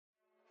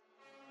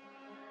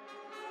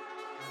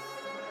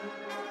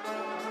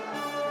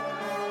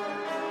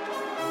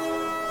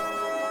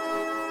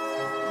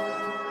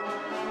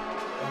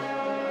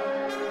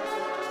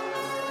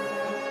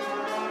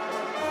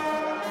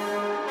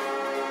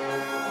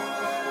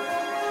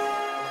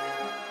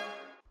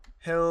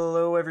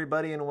Hello,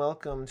 everybody, and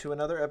welcome to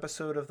another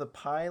episode of the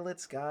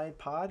Pilot's Guide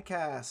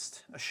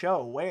podcast, a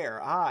show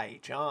where I,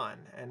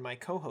 John, and my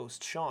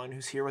co-host Sean,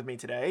 who's here with me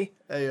today,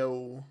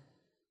 Ayo.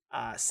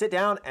 sit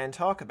down and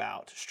talk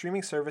about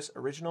streaming service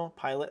original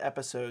pilot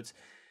episodes.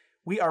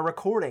 We are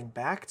recording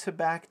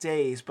back-to-back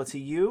days, but to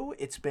you,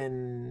 it's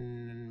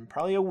been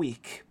probably a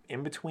week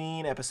in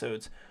between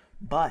episodes,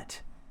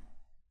 but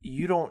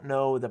you don't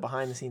know the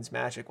behind-the-scenes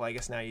magic. Well, I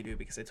guess now you do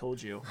because I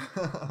told you.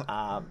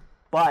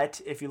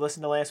 But if you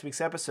listen to last week's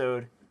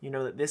episode, you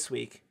know that this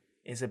week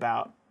is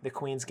about the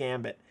Queen's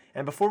Gambit.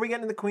 And before we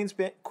get into the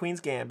Queen's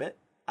Gambit,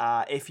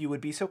 if you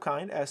would be so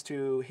kind as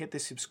to hit the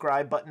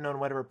subscribe button on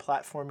whatever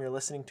platform you're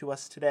listening to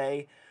us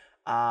today,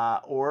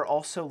 or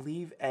also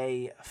leave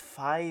a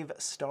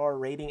 5-star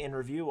rating and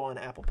review on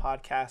Apple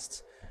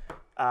Podcasts,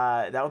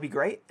 that would be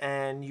great.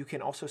 And you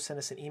can also send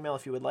us an email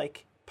if you would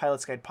like,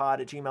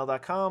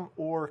 pilotsguidepod@gmail.com,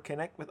 or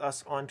connect with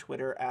us on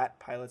Twitter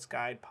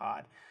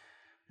 @pilotsguidepod.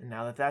 And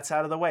now that that's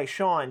out of the way,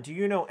 Sean, do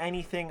you know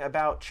anything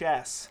about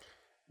chess?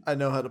 I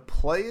know how to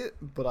play it,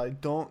 but I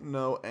don't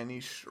know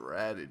any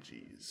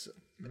strategies.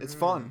 It's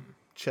fun.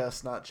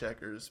 Chess, not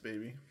checkers,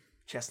 baby.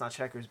 Chess, not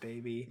checkers,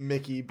 baby.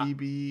 Mickey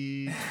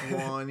BB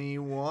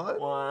 21?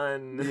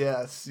 One.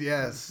 Yes.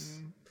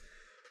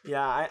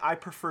 Yeah, I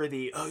prefer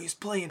the, he's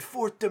playing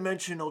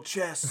fourth-dimensional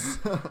chess.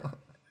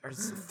 Or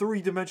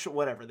three-dimensional,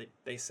 whatever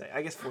they say.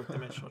 I guess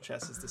fourth-dimensional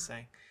chess is the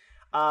saying.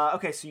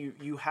 Okay, so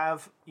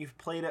you've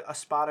played a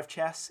spot of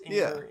chess in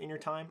your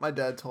time? My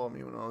dad taught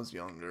me when I was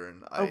younger,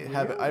 and Really?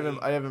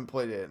 I haven't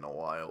played it in a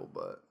while,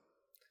 but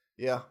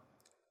yeah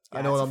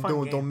I know what I'm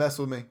doing. Game. Don't mess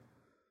with me.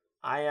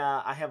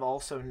 I have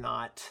also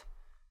not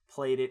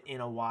played it in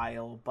a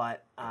while,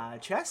 but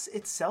chess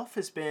itself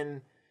has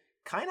been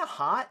kind of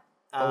hot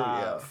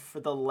for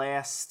the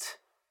last,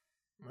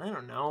 I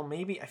don't know,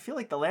 maybe I feel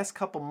like the last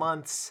couple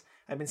months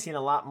I've been seeing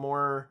a lot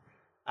more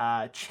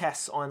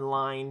chess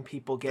online,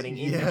 people getting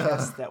into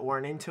chess that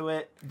weren't into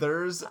it.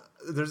 There's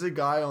a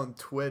guy on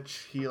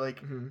Twitch, he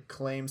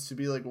claims to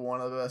be like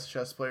one of the best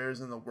chess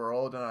players in the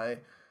world, and I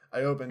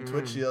opened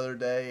Twitch the other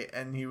day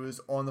and he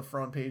was on the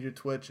front page of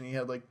Twitch and he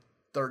had like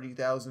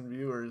 30,000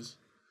 viewers.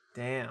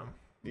 Damn.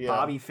 Yeah.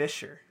 Bobby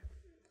Fischer.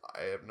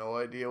 I have no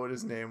idea what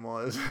his name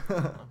was.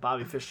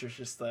 Bobby Fischer's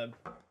just the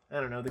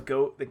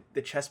GOAT,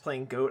 the chess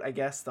playing GOAT, I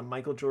guess, the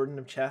Michael Jordan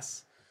of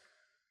chess.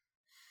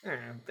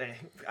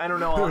 I don't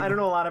know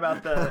a lot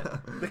about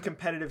the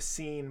competitive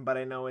scene, but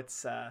I know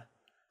it's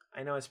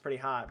pretty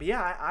hot. But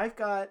yeah, I've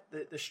got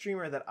the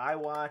streamer that I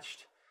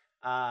watched.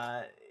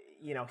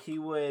 He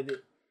would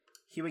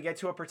get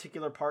to a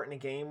particular part in a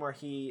game where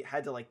he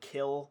had to like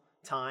kill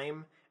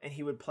time, and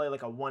he would play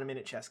like a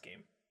 1-minute chess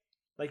game,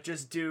 like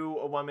just do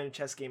a 1-minute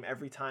chess game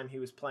every time he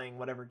was playing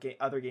whatever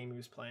other game he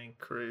was playing.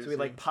 Crazy. So he'd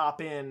like pop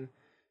in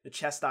the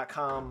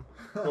chess.com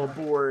little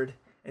board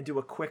and do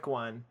a quick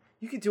one.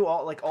 You could do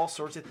all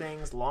sorts of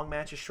things, long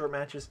matches, short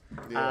matches.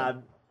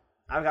 Yeah.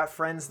 I've got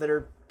friends that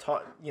are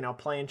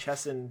playing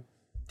chess in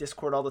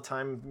Discord all the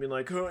time, being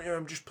like, "Oh yeah,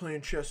 I'm just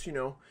playing chess,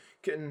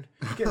 getting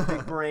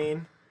big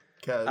brain."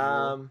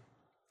 Casual.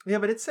 Yeah,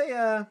 but it's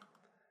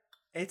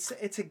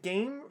a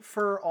game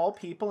for all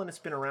people, and it's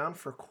been around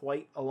for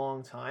quite a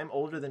long time,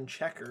 older than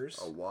checkers.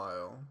 A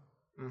while.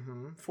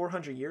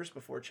 400 years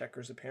before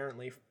checkers,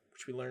 apparently,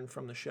 which we learned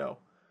from the show.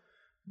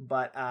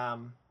 But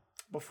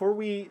before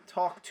we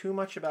talk too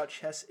much about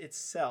chess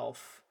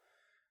itself,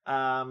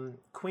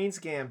 Queen's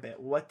Gambit.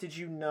 What did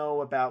you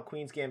know about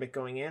Queen's Gambit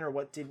going in, or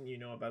what didn't you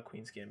know about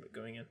Queen's Gambit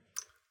going in?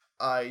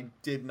 I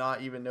did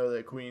not even know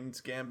that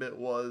Queen's Gambit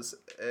was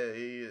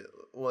a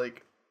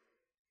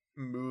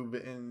move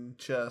in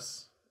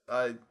chess.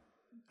 I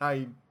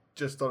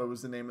just thought it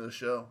was the name of the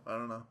show. I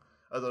don't know.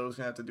 I thought it was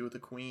gonna have to do with the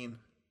queen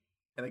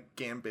and a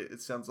gambit.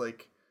 It sounds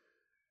like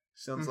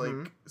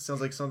something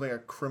a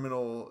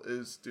criminal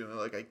is doing,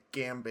 like a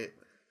gambit.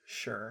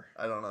 Sure.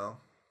 I don't know.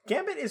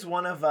 Gambit is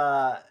one of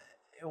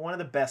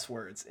the best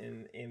words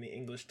in the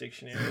English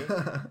dictionary.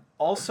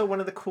 Also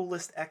one of the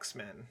coolest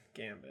X-Men,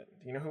 Gambit.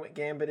 Do you know who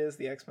Gambit is,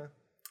 the X-Men?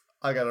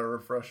 I gotta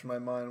refresh my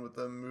mind with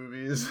the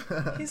movies.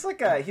 He's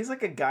like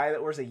a guy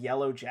that wears a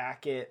yellow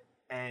jacket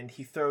and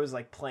he throws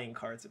like playing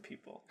cards at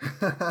people.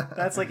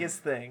 That's like his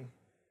thing.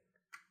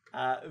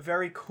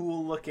 Very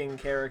cool looking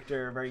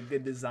character, very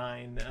good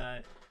design,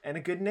 and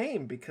a good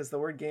name, because the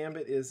word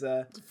Gambit is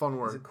it's a fun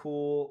word. Is a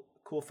cool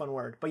fun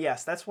word. But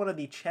yes, that's one of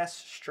the chess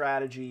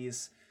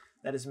strategies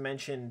that is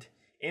mentioned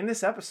in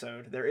this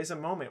episode. There is a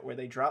moment where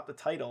they drop the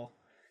title,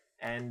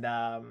 and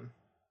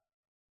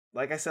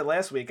like I said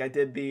last week, I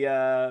did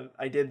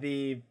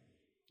the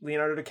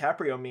Leonardo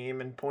DiCaprio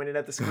meme and pointed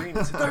at the screen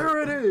and said,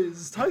 "There it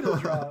is, title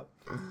drop."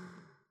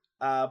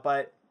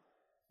 But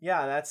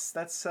yeah, that's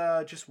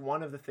just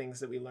one of the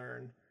things that we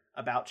learn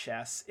about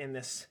chess in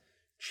this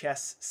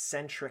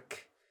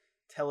chess-centric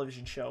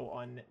television show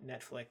on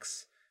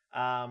Netflix.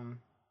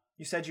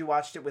 You said you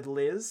watched it with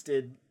Liz.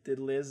 Did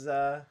Liz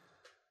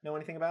know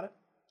anything about it?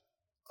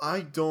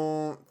 I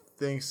don't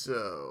think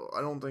so.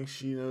 I don't think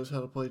she knows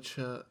how to play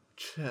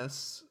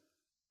chess,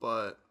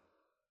 but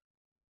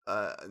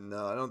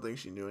no, I don't think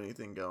she knew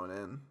anything going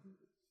in.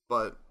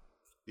 But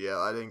yeah,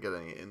 I didn't get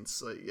any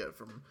insight yet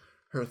from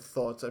her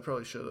thoughts. I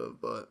probably should have,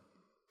 but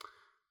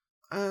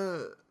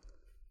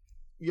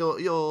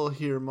you'll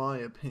hear my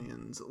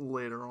opinions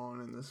later on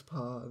in this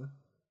pod.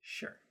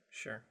 Sure.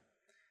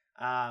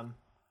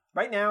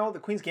 Right now, The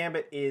Queen's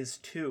Gambit is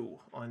 2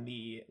 on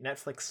the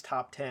Netflix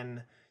top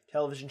 10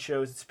 television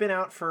shows. It's been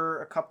out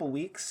for a couple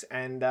weeks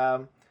and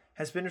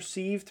has been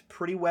received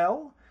pretty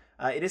well.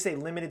 It is a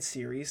limited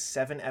series,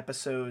 7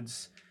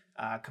 episodes,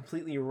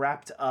 completely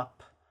wrapped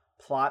up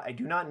plot. I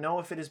do not know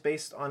if it is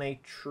based on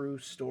a true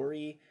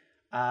story.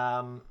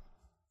 Kind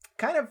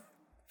of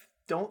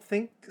don't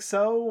think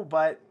so,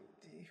 but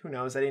who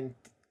knows? I didn't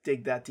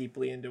dig that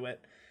deeply into it.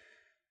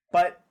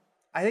 But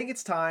I think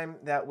it's time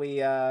that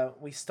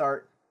we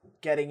start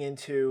getting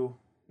into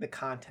the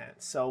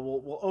content. So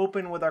we'll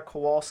open with our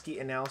Kowalski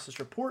analysis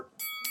report,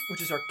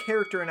 which is our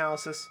character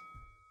analysis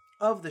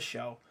of the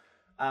show.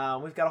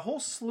 We've got a whole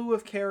slew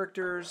of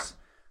characters.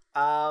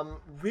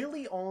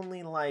 Really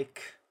only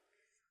like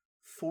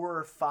 4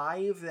 or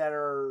 5 that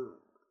are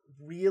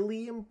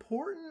really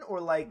important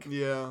or like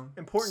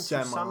important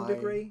to some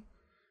degree.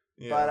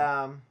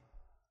 Yeah.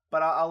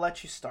 But I'll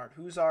let you start.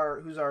 Who's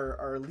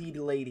our lead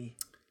lady?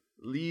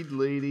 Lead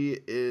lady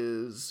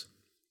is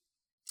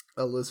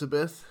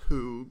Elizabeth,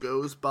 who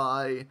goes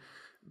by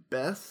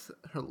Beth.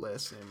 Her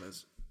last name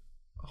is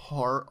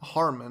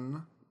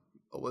Harmon.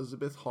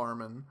 Elizabeth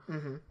Harmon.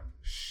 Mm-hmm.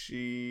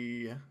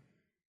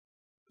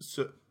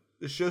 So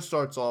the show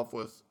starts off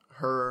with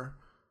her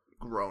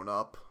grown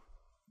up,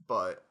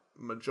 but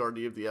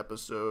majority of the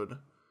episode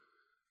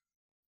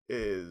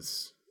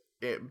is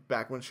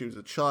back when she was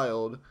a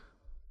child,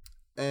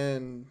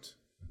 and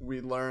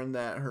we learn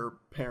that her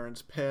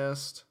parents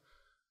passed.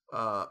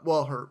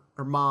 Her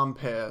mom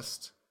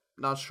passed.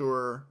 Not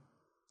sure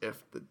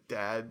if the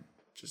dad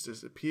just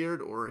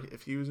disappeared or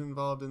if he was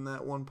involved in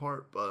that one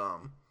part, but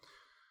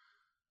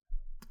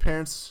the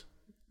parents,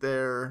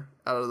 they're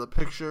out of the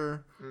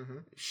picture. Mm-hmm.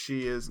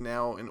 She is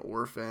now an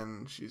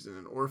orphan. She's in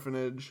an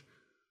orphanage.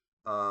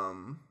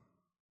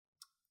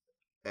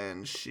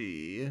 And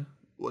she,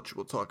 which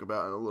we'll talk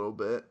about in a little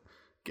bit,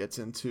 gets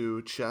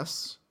into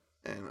chess,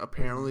 and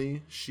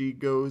apparently she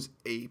goes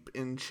ape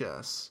in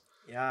chess.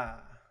 Yeah.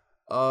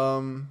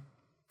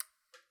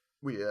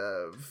 We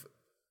have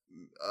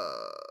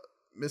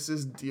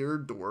Mrs.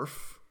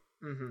 Deerdorf,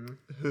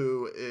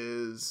 who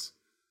is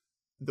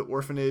the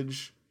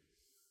orphanage.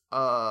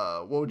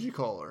 What would you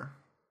call her?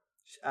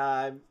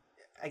 I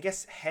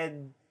guess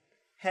head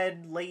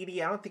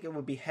lady. I don't think it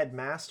would be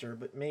headmaster,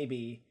 but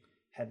maybe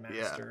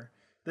headmaster.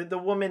 Yeah. The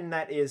woman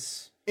that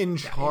is in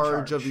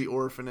charge of the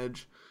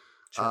orphanage.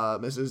 Sure.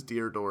 Mrs.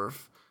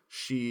 Deerdorf.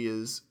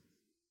 She's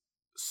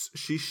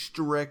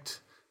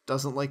strict.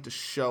 Doesn't like to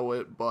show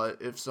it,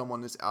 but if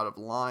someone is out of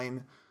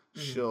line,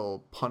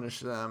 she'll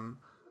punish them.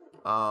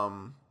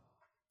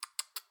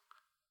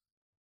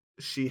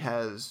 She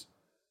has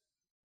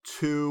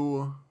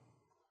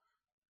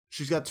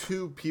she's got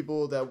 2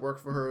 people that work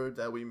for her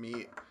that we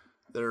meet.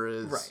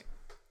 There's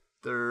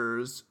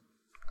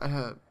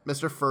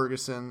Mr.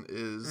 Ferguson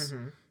is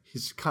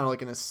he's kind of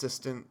like an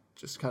assistant,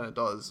 just kind of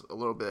does a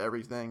little bit of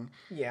everything.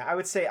 Yeah, I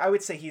would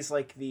say he's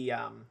like the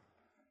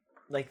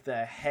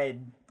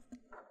head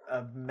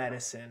of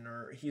medicine,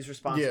 or he's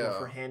responsible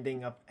for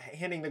handing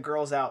the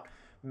girls out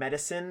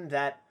medicine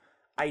that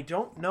I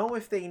don't know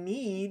if they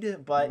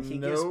need, but he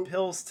gives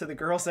pills to the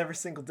girls every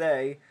single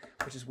day,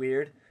 which is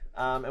weird.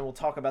 And we'll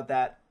talk about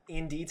that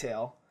in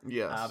detail.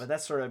 Yes. But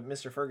that's sort of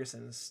Mr.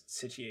 Ferguson's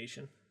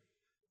situation.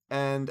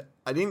 And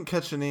I didn't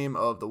catch the name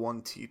of the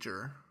one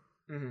teacher.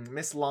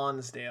 Miss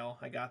Lonsdale.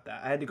 I got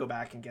that. I had to go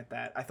back and get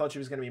that. I thought she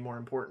was going to be more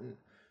important.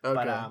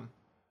 Okay. But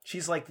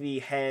she's like the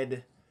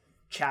head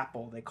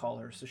chapel, they call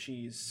her. So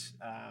she's,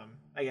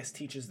 I guess,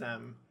 teaches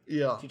them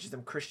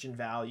Christian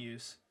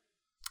values.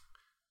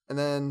 And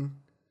then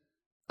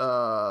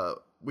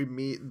we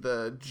meet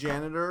the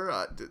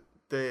janitor.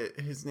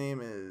 His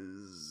name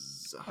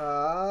is...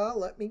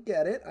 let me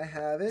get it. I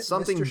have it.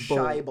 Something Mr.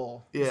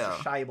 Scheibel. Yeah.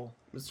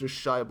 Mr.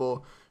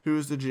 Scheibel,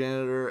 who's the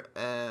janitor,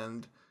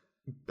 and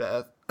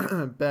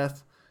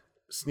Beth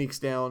sneaks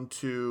down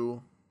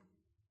to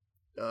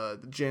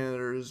the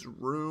janitor's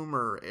room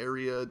or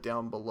area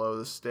down below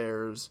the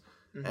stairs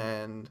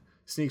and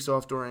sneaks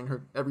off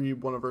during every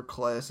one of her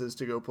classes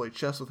to go play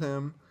chess with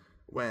him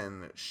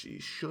when she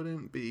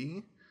shouldn't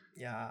be.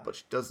 Yeah. But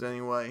she does it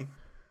anyway.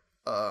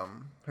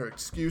 Her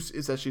excuse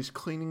is that she's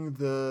cleaning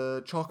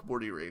the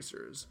chalkboard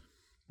erasers.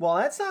 Well,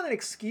 that's not an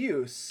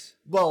excuse.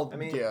 Well, I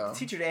mean, the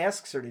teacher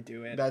asks her to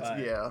do it.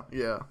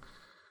 Yeah.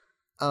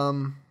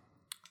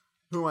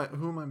 Who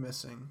am I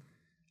missing?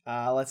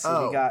 Let's see.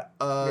 We got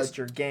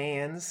Mr.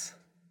 Gans.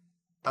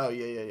 Oh,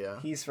 yeah.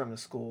 He's from the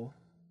school.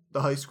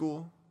 The high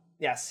school?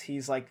 Yes,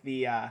 he's like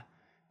the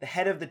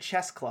head of the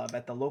chess club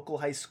at the local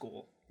high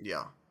school.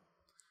 Yeah.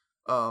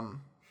 And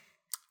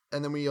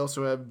then we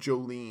also have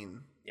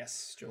Jolene.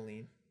 Yes,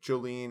 Jolene.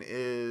 Jolene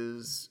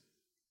is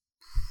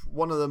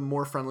one of the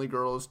more friendly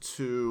girls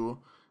to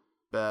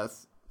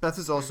Beth. Beth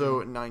is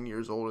also 9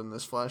 years old in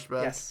this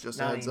flashback. Yes, just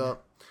 9. a heads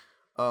up.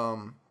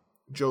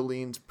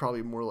 Jolene's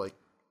probably more like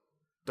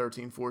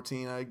 13,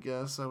 14, I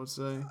guess I would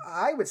say.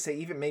 I would say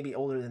even maybe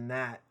older than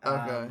that.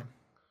 Okay.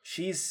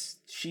 She's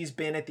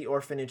been at the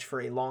orphanage for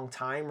a long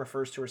time,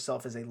 refers to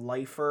herself as a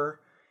lifer,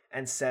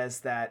 and says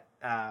that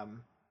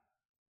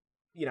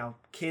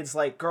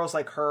girls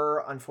like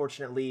her,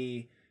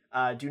 unfortunately,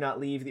 do not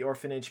leave the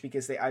orphanage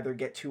because they either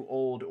get too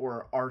old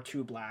or are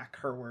too black.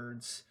 Her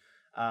words,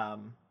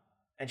 and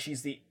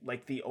she's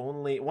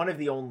one of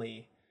the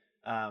only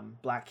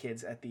black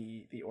kids at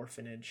the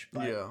orphanage.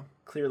 But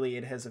clearly,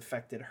 it has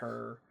affected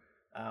her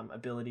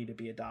ability to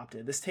be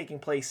adopted. This taking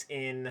place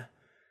in,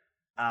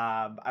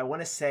 I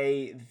want to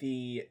say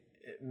the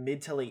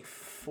mid to late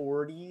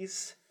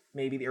 40s,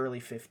 maybe the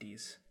early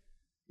 50s.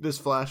 This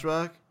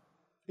flashback.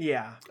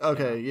 Yeah.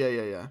 Okay.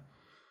 Yeah.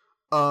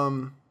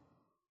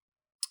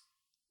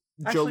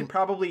 Actually,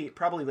 probably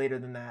later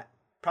than that.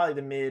 Probably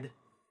the mid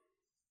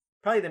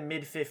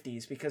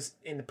 50s, because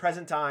in the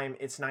present time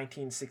it's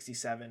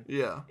 1967.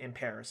 Yeah. In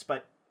Paris,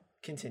 but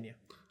continue.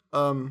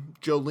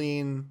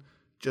 Jolene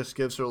just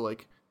gives her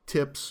like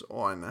tips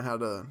on how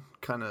to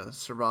kind of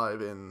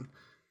survive in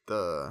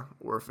the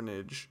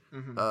orphanage.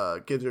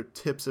 Gives her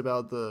tips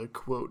about the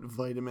quote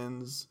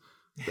vitamins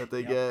that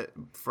they get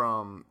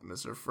from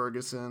Mr.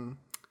 Ferguson,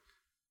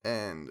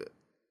 and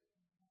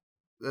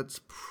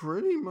that's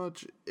pretty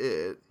much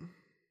it.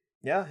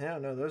 Yeah,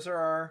 no, those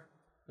are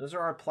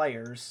our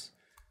players.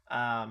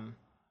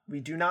 We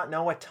do not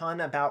know a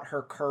ton about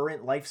her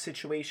current life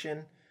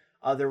situation,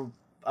 other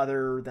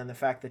than the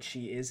fact that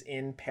she is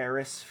in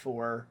Paris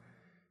for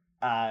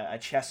a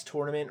chess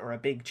tournament or a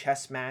big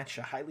chess match,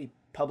 a highly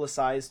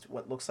publicized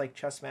what looks like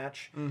chess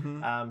match.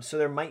 So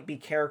there might be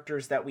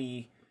characters that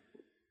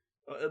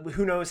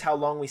who knows how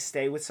long we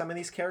stay with some of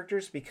these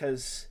characters,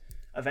 because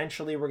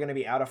eventually we're going to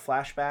be out of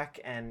flashback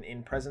and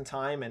in present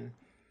time, and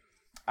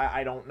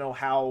I don't know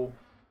how,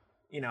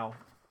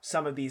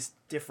 some of these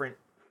different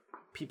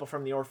people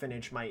from the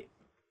orphanage might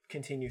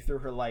continue through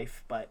her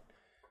life, but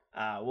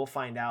we'll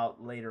find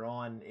out later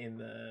on in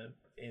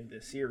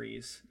the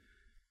series.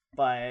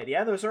 But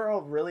yeah, those are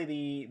all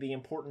really the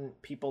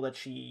important people that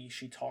she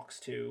talks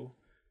to.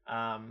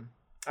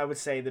 I would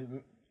say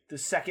the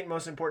second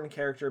most important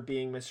character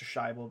being Mr.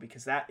 Scheibel,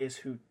 because that is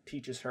who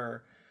teaches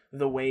her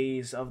the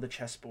ways of the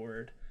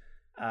chessboard.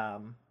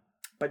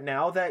 But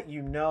now that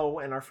you know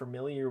and are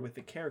familiar with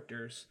the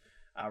characters,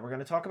 we're going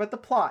to talk about the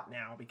plot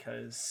now,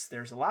 because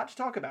there's a lot to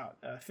talk about.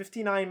 A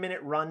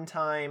 59-minute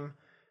runtime,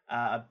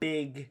 a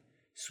big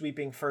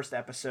sweeping first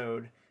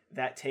episode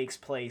that takes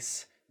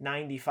place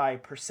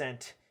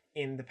 95%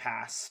 in the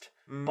past.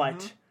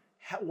 But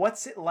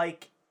what's it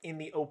like in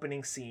the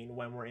opening scene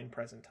when we're in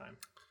present time?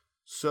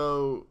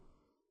 So,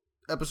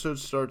 episode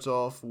starts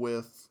off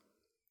with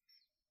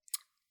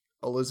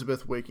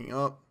Elizabeth waking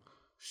up.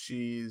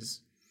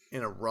 She's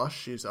in a rush.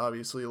 She's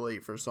obviously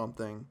late for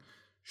something.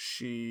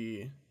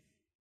 She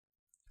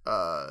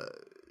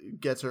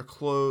gets her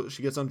clothes.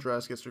 She gets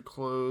undressed, gets her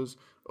clothes,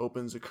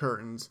 opens the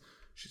curtains.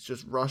 She's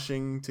just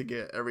rushing to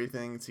get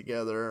everything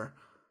together.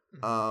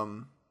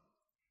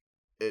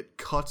 It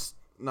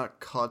not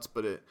cuts,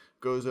 but it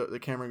goes. The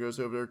camera goes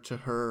over to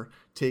her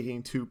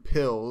taking 2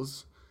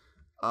 pills.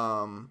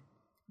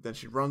 Then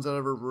she runs out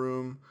of her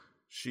room.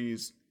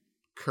 She's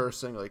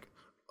cursing like,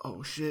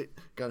 "Oh shit,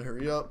 gotta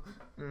hurry up!"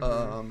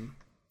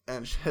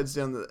 And she heads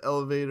down the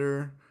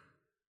elevator.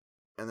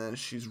 And then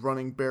she's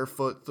running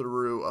barefoot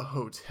through a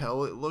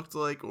hotel, it looked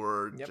like,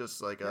 or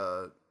just like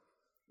I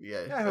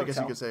guess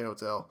you could say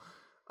hotel.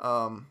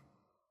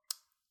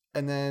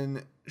 And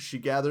then she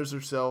gathers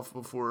herself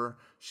before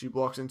she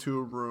walks into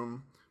a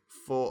room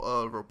full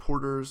of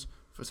reporters,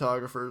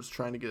 photographers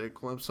trying to get a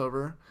glimpse of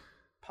her.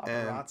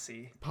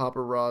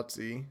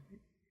 Paparazzi.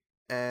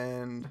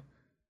 And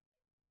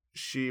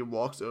she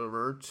walks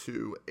over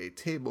to a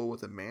table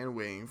with a man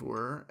waiting for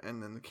her,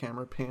 and then the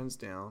camera pans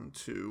down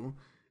to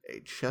a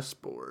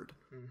chessboard,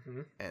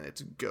 and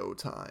it's go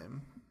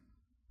time.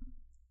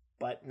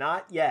 But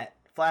not yet.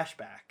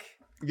 Flashback.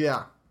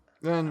 Yeah.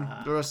 Then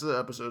the rest of the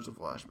episode's a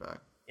flashback.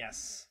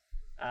 Yes.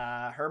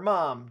 Her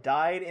mom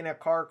died in a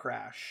car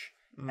crash,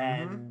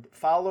 and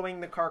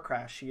following the car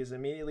crash, she is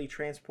immediately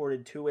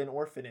transported to an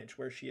orphanage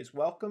where she is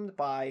welcomed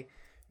by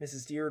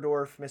Mrs.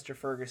 Deardorff, Mr.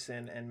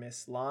 Ferguson, and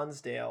Miss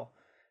Lonsdale.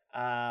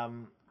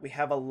 We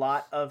have a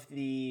lot of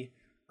the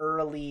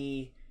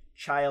early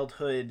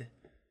childhood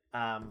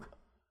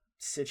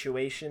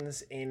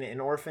situations in an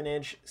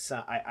orphanage.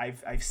 So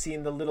I've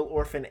seen the little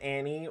orphan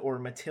Annie or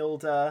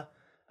Matilda.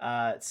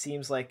 It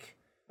seems like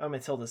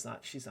Matilda's not.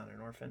 She's not an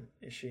orphan,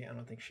 is she? I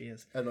don't think she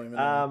is. I don't even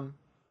know.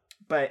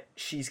 But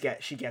she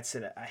gets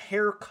a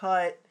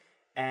haircut,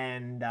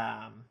 and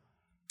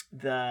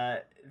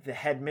the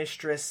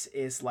headmistress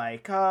is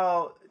like,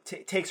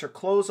 takes her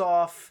clothes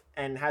off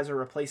and has her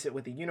replace it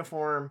with a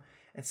uniform,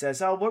 and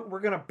says, we're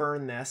gonna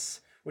burn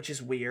this, which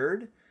is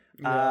weird.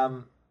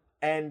 Yeah.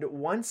 And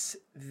once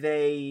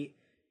they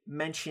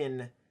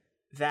mention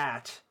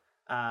that,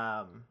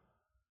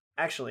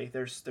 actually,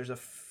 there's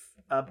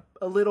a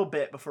little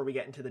bit before we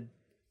get into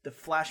the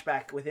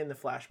flashback within the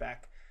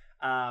flashback.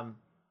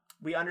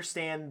 we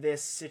understand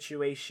this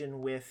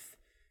situation with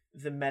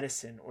the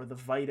medicine or the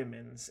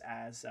vitamins,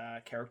 as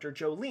character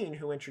Jolene,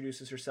 who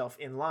introduces herself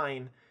in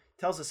line,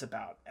 tells us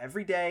about.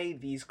 Every day,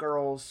 these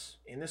girls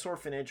in this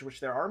orphanage,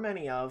 which there are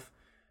many of,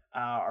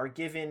 are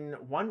given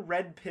one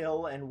red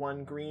pill and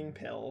one green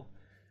pill.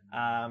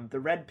 The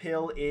red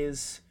pill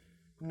is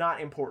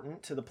not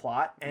important to the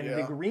plot, and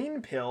the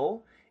green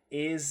pill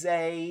is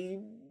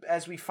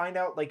as we find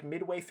out like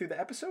midway through the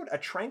episode, a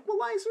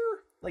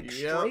tranquilizer,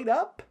 straight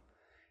up.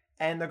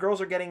 And the girls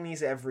are getting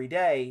these every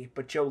day,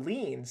 but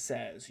Jolene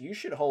says, you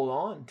should hold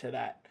on to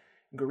that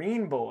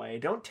green boy.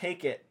 Don't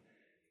take it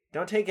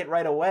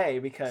right away,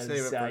 because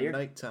save it for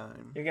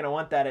nighttime. You're going to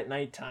want that at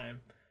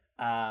nighttime.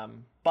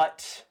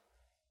 But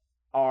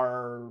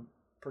our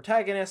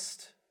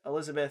protagonist,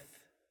 Elizabeth,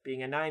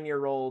 being a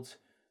 9-year-old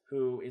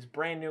who is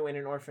brand new in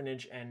an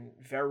orphanage and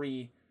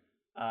very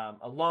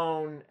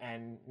alone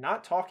and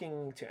not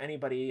talking to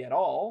anybody at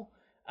all,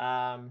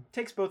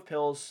 takes both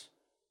pills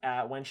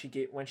when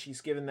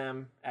she's given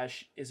them as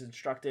is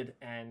instructed,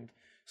 and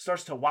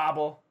starts to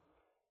wobble.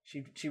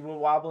 She will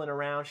wobbling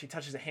around. She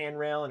touches a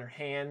handrail and her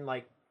hand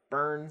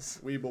burns.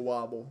 Weeble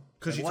wobble.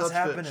 Because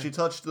she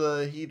touched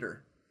the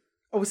heater.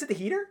 Oh, was it the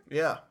heater?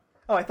 Yeah.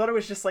 Oh, I thought it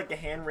was just a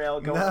handrail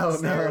going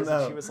upstairs. No.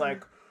 And she was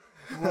like,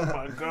 oh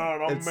my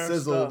God, I'm messed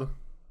sizzled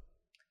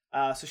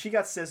up. So she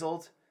got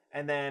sizzled,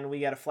 and then we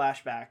get a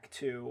flashback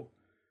to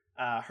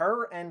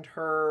her and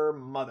her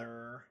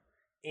mother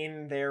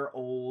in their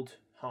old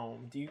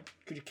home.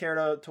 Could you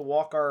care to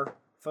walk our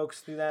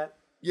folks through that?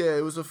 Yeah,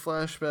 it was a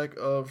flashback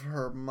of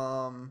her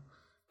mom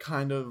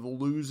kind of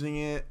losing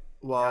it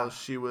while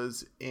she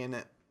was in,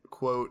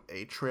 quote,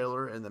 a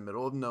trailer in the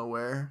middle of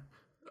nowhere.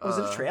 Was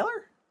it a trailer?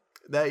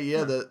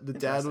 The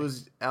dad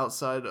was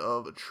outside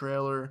of a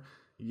trailer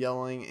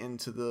yelling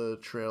into the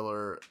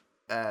trailer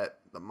at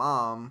the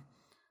mom,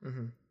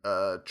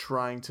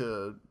 trying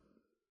to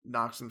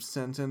knock some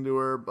sense into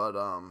her, but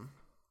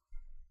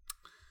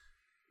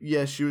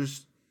she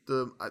was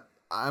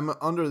I'm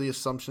under the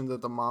assumption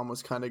that the mom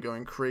was kind of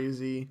going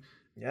crazy,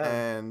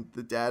 and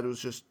the dad was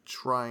just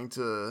trying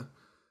to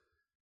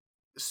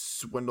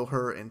swindle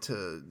her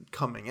into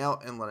coming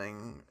out and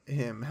letting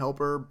him help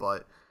her,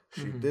 but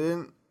she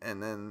didn't.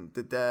 And then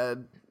the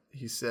dad,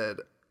 he said,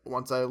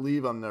 once I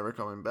leave, I'm never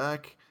coming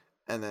back.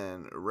 And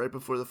then right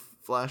before the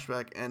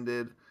flashback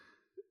ended,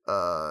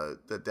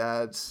 the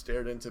dad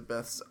stared into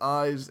Beth's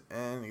eyes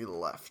and he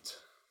left.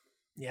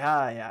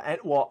 Yeah.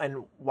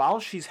 And while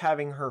she's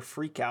having her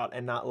freak out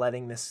and not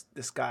letting this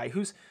guy,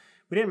 who's,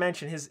 we didn't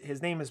mention,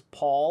 his name is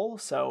Paul.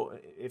 So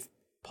if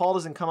Paul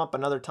doesn't come up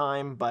another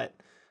time, but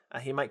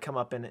he might come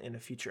up in a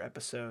future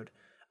episode.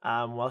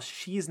 While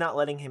she's not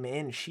letting him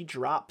in, she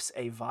drops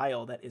a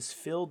vial that is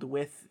filled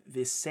with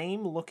the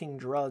same looking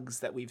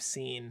drugs that we've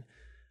seen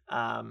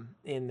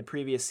in the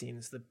previous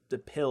scenes, the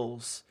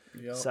pills.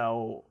 Yep.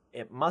 So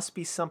it must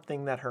be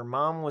something that her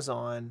mom was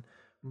on.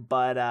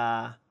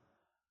 But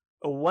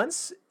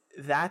once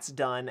that's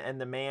done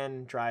and the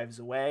man drives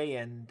away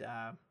and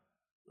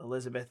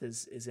Elizabeth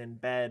is in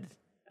bed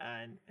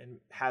and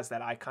has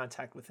that eye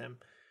contact with him,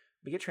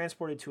 we get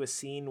transported to a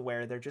scene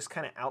where they're just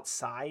kind of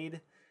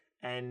outside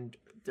and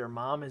their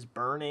mom is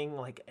burning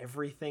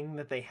everything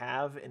that they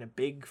have in a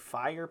big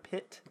fire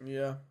pit.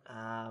 Yeah.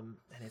 And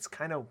it's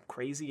kind of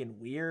crazy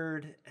and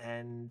weird.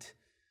 And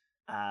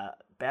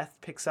Beth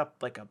picks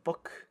up a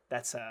book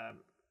that's I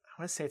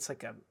want to say it's a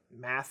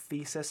math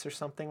thesis or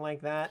something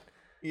like that.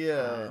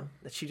 Yeah.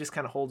 That she just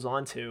kind of holds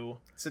on to.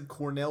 It said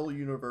Cornell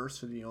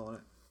University on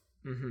it.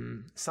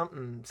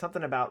 Mm-hmm.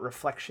 Something about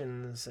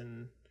reflections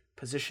and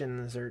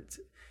positions or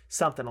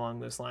something along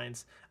those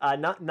lines.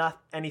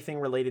 Not anything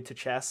related to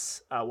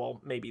chess. Well,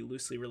 maybe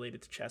loosely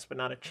related to chess, but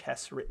not a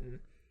chess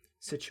written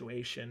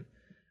situation.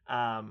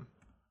 But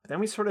then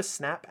we sort of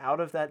snap out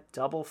of that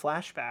double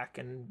flashback,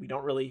 and we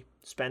don't really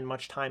spend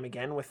much time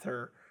again with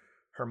her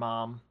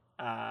mom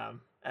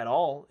at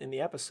all in the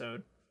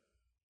episode.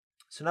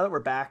 So now that we're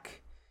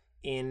back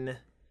in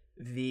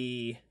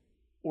the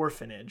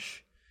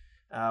orphanage,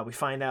 we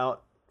find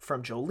out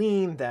from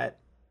Jolene that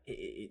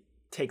it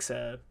takes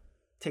a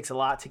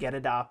lot to get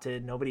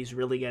adopted. Nobody's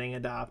really getting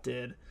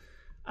adopted.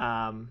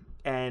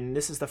 And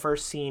this is the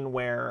first scene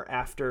where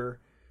after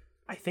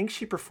I think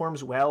she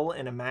performs well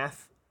in a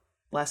math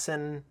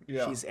lesson,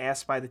 she's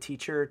asked by the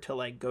teacher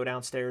to go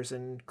downstairs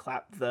and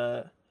clap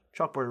the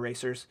chalkboard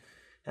erasers.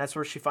 And that's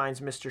where she finds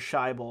Mr.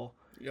 Scheibel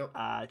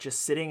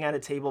just sitting at a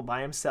table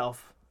by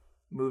himself,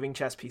 moving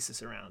chess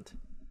pieces around.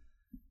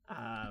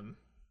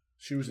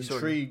 She was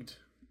intrigued.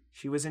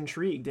 She was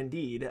intrigued,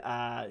 indeed.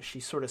 She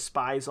sort of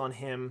spies on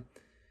him.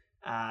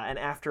 And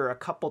after a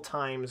couple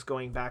times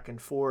going back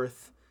and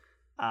forth,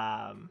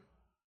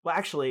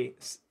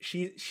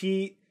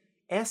 she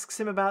asks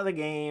him about the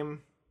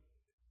game,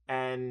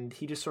 and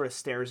he just sort of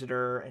stares at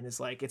her and is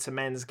like, "It's a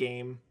men's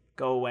game.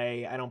 Go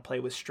away. I don't play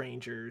with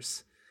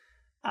strangers."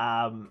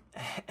 And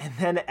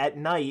then at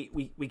night,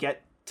 we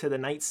get to the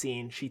night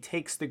scene. She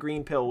takes the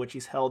green pill, which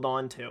he's held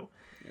on to.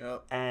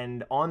 Yep.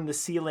 And on the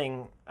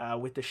ceiling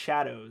with the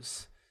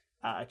shadows,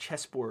 a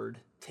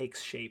chessboard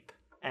takes shape.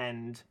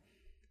 And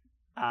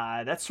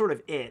That's sort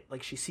of it.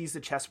 Like, she sees the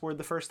chessboard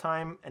the first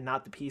time and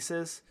not the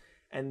pieces,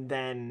 and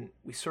then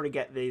we sort of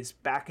get these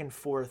back and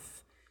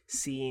forth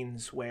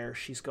scenes where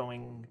she's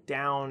going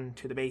down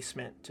to the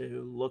basement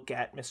to look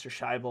at Mr.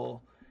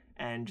 Scheibel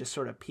and just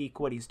sort of peek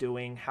what he's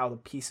doing, how the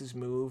pieces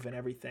move and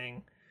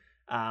everything.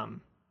 And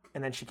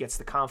then she gets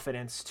the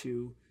confidence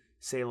to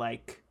say,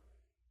 like,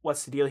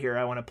 what's the deal here?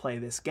 I want to play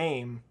this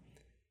game.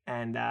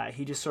 And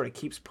he just sort of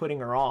keeps putting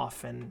her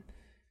off, and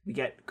we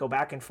go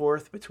back and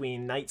forth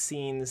between night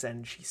scenes,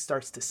 and she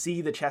starts to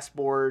see the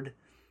chessboard.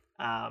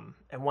 And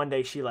one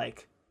day she,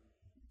 like,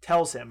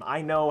 tells him,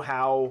 I know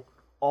how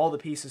all the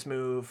pieces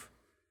move.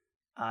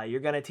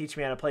 You're going to teach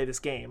me how to play this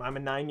game. I'm a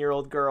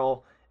 9-year-old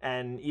girl,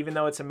 and even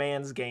though it's a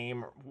man's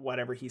game, or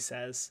whatever he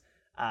says,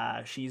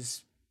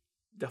 she's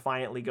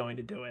defiantly going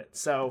to do it.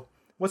 So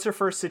what's her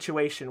first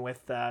situation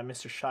with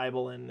Mr.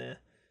 Scheibel in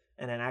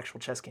an actual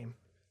chess game?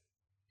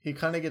 He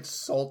kind of gets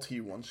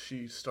salty once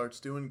she starts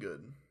doing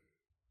good.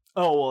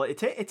 Oh, well, it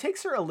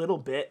takes her a little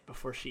bit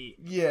before she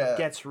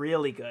gets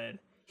really good.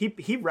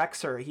 He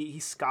wrecks her. He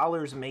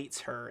scholars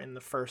mates her in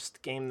the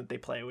first game that they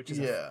play, which is,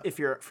 if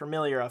you're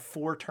familiar, a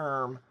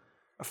four-turn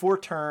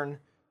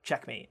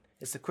checkmate.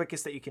 It's the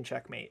quickest that you can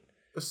checkmate.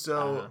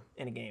 So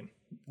in a game.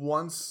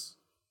 Once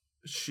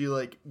she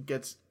like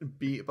gets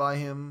beat by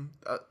him,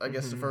 I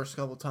guess the first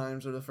couple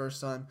times or the first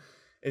time,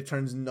 it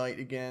turns night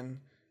again,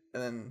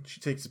 and then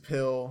she takes a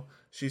pill.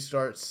 She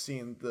starts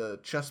seeing the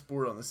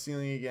chessboard on the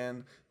ceiling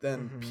again.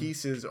 Then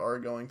pieces are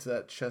going to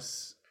that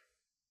chess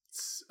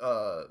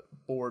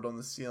board on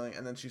the ceiling,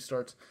 and then she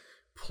starts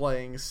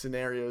playing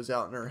scenarios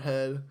out in her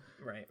head.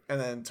 Right.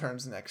 And then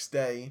turns the next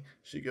day.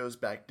 She goes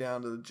back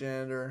down to the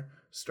janitor,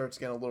 starts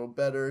getting a little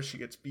better. She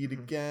gets beat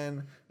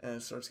again, and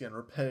it starts getting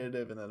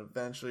repetitive, and then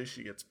eventually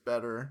she gets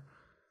better.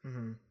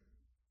 And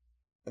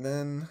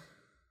then...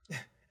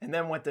 And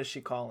then what does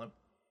she call him?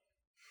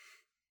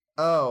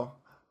 Oh.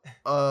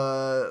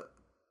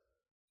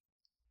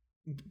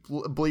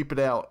 Bleep it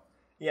out.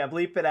 Yeah,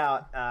 bleep it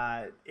out.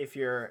 If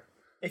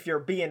you're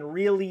being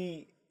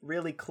really,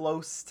 really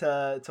close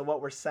to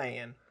what we're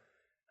saying.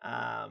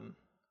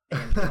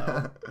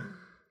 Angelo.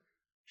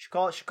 She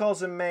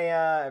calls him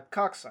a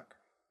cocksucker.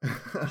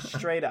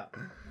 Straight up.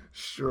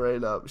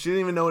 Straight up. She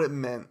didn't even know what it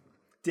meant.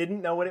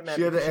 Didn't know what it meant.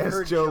 She had to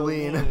ask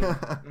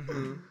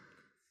Jolene.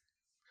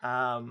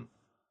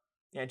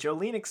 Yeah,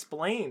 Jolene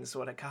explains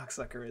what a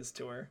cocksucker is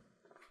to her.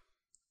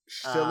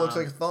 Still looks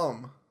like a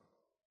thumb.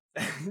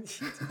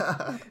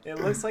 It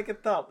looks like a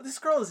thumb. This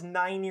girl is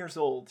 9 years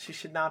old. She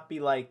should not be,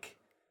 like,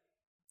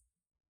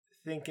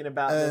 thinking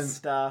about this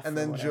stuff. And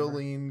then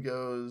Jolene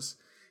goes,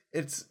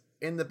 it's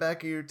in the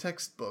back of your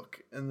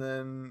textbook. And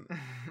then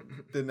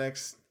the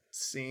next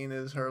scene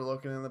is her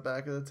looking in the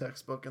back of the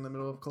textbook in the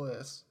middle of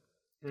class.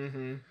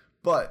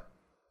 But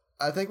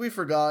I think we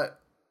forgot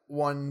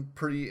one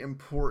pretty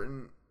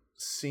important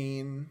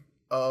scene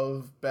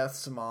of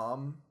Beth's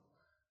mom.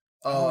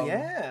 Oh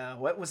yeah,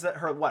 what was that?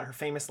 Her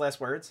famous last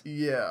words?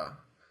 Yeah.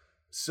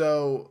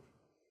 So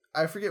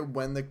I forget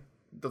when the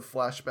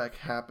flashback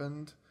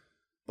happened,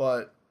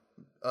 but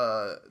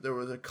there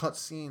was a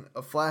cutscene,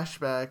 a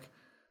flashback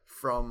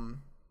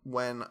from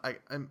when I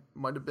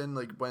might have been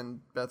like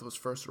when Beth was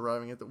first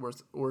arriving at the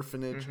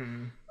orphanage.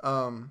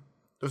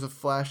 There's a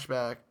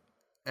flashback,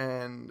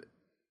 and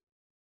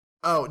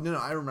no,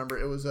 I remember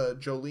it was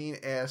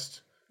Jolene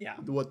asked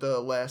what the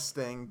last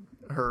thing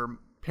her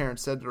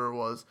parents said to her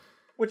was.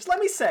 Which, let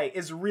me say,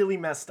 is really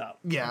messed up.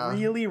 Yeah.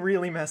 Really,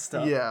 really messed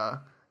up. Yeah.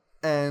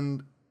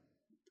 And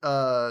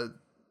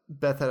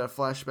Beth had a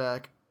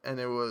flashback, and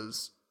it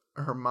was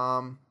her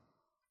mom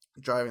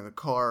driving the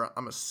car.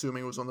 I'm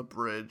assuming it was on the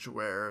bridge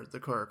where the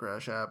car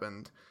crash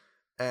happened.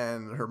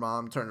 And her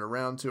mom turned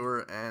around to her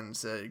and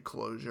said,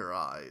 close your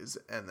eyes.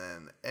 And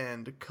then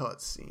end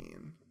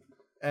cutscene.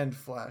 End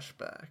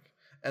flashback.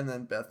 And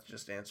then Beth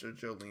just answered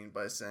Jolene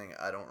by saying,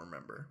 I don't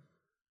remember.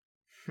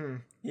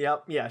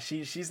 Yep. Yeah.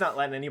 She's not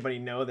letting anybody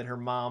know that her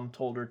mom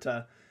told her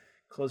to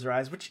close her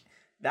eyes, which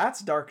that's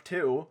dark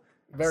too.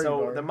 Very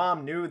dark. The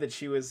mom knew that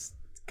she was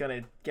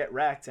gonna get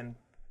wrecked and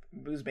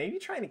was maybe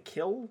trying to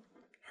kill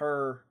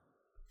her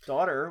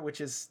daughter,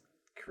 which is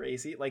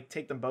crazy. Like,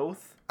 take them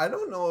both. I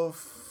don't know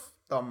if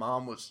the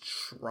mom was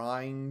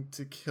trying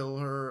to kill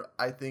her.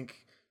 I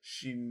think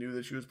she knew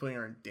that she was putting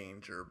her in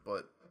danger,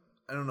 but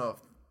I don't know if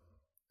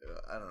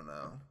I don't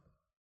know.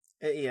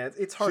 Yeah,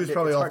 it's hard. She was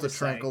probably off the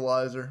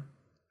tranquilizer.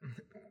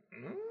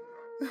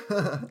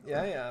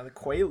 Yeah, the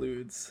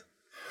Quaaludes.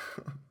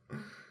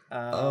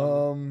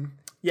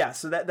 Yeah,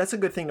 so that's a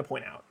good thing to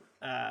point out.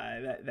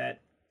 That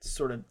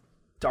sort of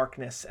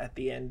darkness at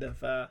the end of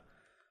the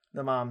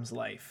mom's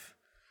life.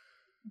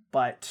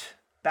 But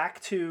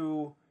back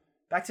to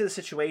the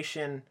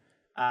situation.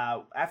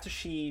 After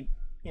she,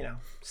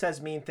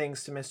 says mean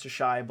things to Mr.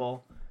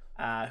 Scheibel,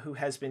 who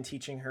has been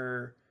teaching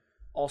her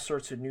all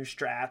sorts of new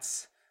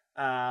strats.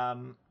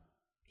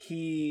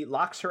 He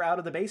locks her out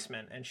of the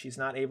basement, and she's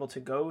not able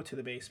to go to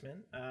the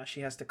basement.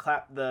 She has to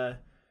clap the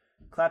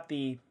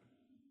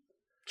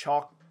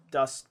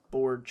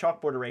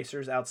chalkboard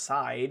erasers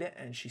outside,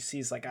 and she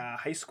sees like a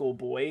high school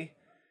boy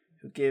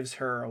who gives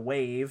her a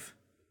wave.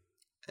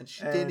 And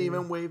she didn't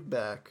even wave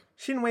back.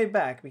 She didn't wave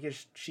back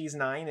because she's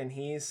 9 and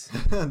he's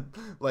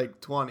like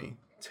 20.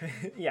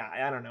 Yeah,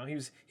 I don't know. He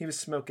was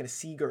smoking a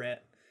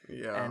cigarette.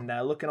 Yeah. And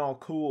looking all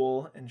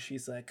cool, and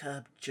she's like,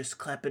 just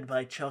clapping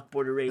by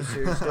chalkboard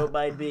erasers, don't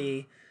mind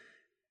me.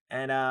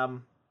 And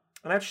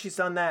after she's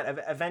done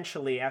that,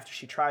 eventually, after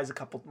she tries a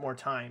couple more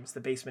times,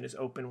 the basement is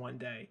open one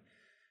day.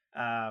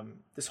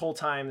 This whole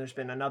time, there's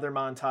been another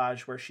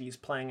montage where she's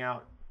playing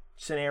out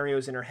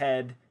scenarios in her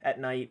head at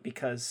night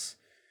because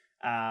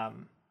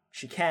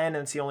she can,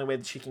 and it's the only way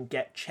that she can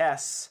get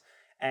chess.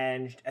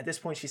 And at this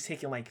point, she's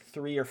taking like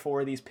 3 or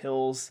 4 of these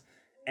pills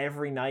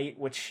every night,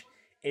 which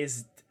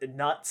is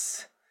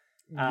nuts.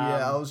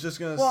 I was just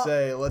going to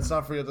say, let's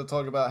not forget to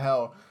talk about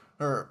how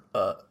her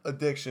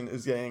addiction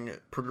is getting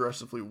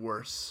progressively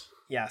worse.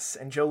 Yes,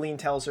 and Jolene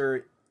tells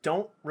her,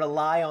 don't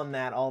rely on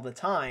that all the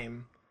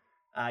time.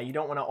 You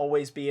don't want to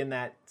always be in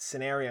that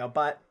scenario,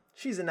 but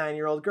she's a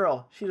 9-year-old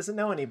girl. She doesn't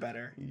know any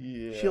better.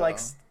 Yeah. She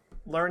likes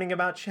learning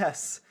about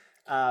chess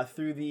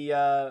through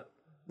the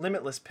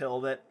limitless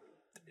pill that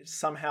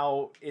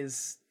somehow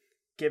is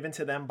given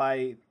to them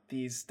by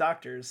these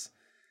doctors.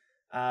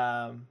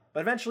 But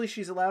eventually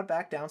she's allowed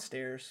back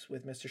downstairs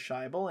with Mr.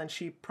 Scheibel, and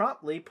she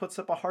promptly puts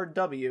up a hard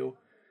W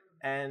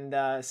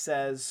and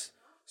says,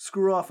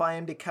 "Screw off, I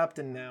am the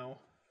captain now."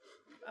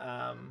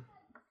 And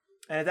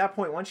at that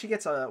point, once she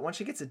gets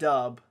a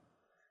dub,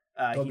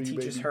 he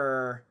teaches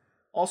her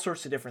all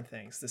sorts of different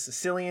things: the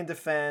Sicilian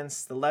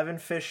defense, the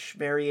Levenfish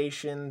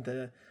variation,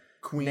 the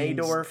Queen's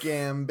Najdorf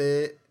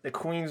Gambit, the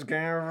Queen's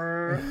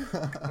Gambit.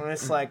 And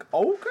it's like,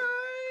 okay,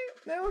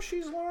 now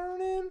she's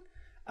learning.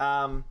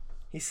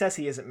 He says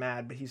he isn't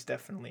mad, but he's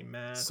definitely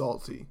mad.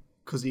 Salty,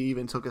 because he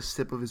even took a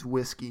sip of his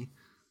whiskey.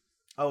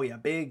 Oh yeah,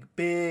 big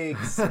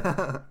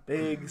sip,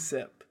 big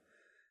sip.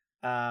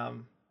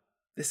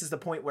 This is the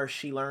point where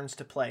she learns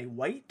to play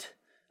white.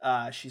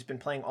 She's been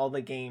playing all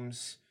the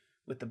games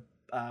with the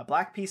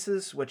black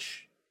pieces,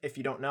 which, if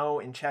you don't know,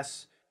 in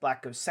chess,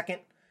 black goes second,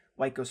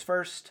 white goes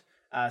first.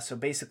 So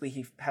basically,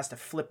 he has to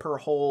flip her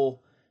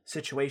whole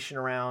situation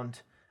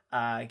around,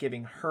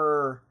 giving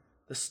her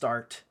the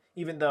start,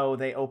 even though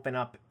they open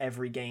up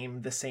every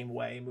game the same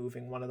way,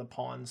 moving one of the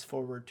pawns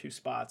forward 2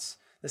 spots,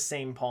 the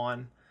same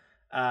pawn.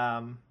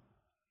 And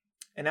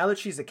now that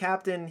she's the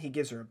captain, he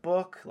gives her a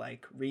book,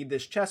 like, read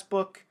this chess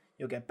book,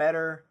 you'll get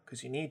better,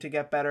 because you need to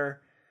get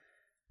better.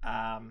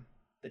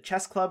 The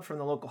chess club from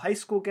the local high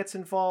school gets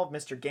involved.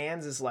 Mr.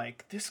 Gans is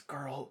like, this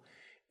girl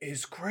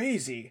is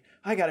crazy.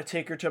 I gotta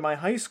take her to my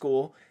high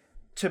school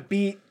to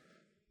beat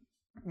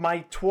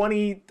my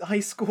 20 high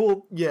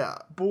school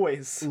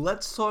boys.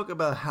 Let's talk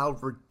about how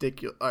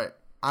ridiculous. All right,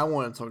 I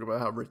want to talk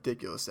about how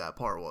ridiculous that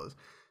part was.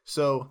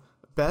 So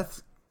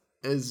Beth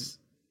is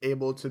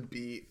able to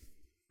beat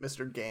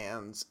Mr.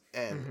 Gans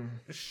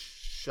and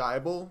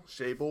Scheibel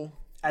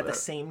at the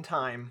same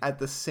time. At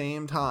the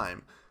same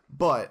time,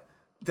 but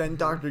then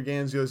Dr.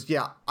 Gans goes,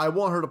 "Yeah, I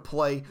want her to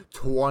play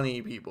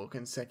 20 people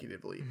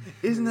consecutively."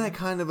 Isn't that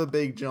kind of a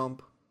big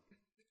jump?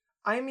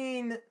 I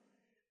mean,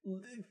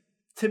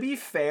 to be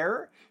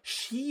fair,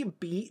 she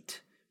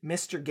beat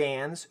Mr.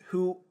 Gans,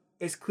 who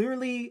is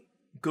clearly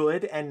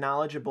good and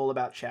knowledgeable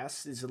about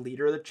chess, is a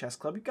leader of the chess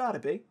club. You gotta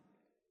be.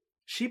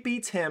 She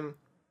beats him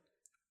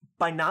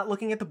by not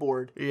looking at the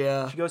board.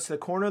 Yeah. She goes to the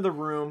corner of the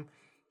room.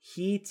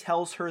 He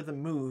tells her the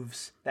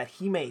moves that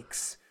he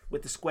makes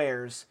with the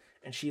squares,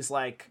 and she's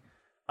like,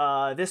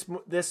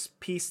 this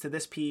piece to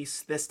this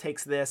piece, this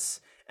takes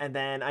this, and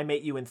then I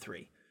mate you in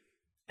 3.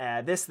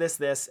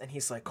 This, and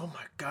he's like, oh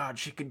my god,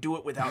 she could do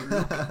it without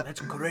looking.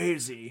 That's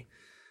crazy.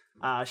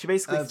 She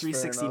basically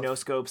 360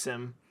 no-scopes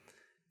him.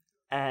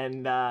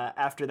 And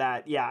after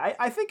that,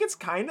 I think it's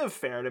kind of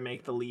fair to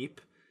make the leap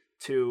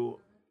to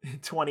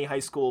 20 high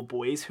school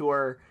boys who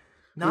are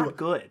not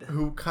good.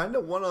 Who kind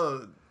of want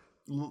to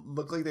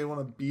look like they want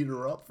to beat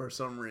her up for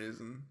some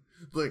reason.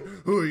 Like,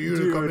 who are you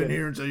to come in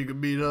here and say you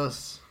can beat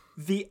us?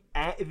 The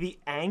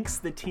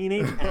angst, the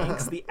teenage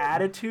angst, the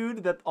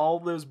attitude that all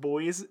those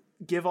boys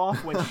give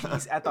off when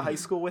she's at the high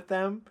school with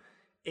them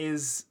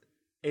is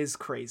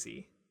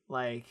crazy.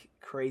 Like,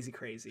 crazy.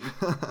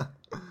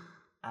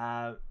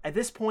 At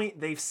this point,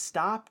 they've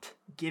stopped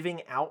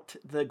giving out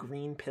the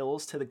green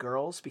pills to the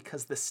girls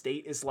because the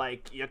state is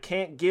like, you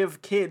can't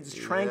give kids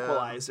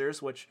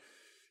tranquilizers, which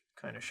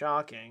kind of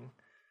shocking.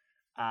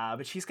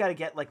 But she's got to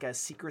get like a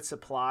secret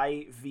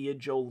supply via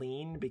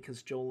Jolene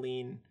because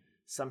Jolene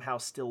somehow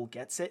still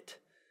gets it.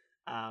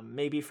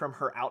 Maybe from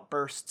her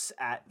outbursts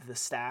at the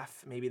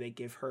staff, maybe they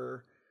give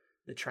her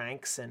the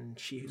tranks and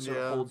she sort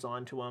of holds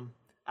on to them.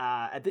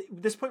 At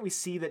this point, we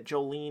see that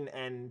Jolene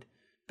and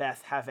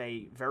Beth have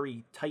a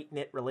very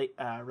tight-knit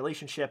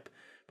relationship.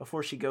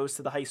 Before she goes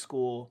to the high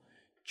school,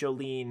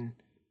 Jolene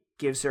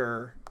gives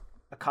her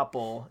a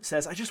couple,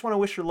 says, I just want to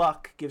wish her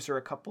luck, gives her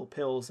a couple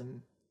pills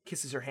and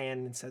kisses her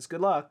hand and says,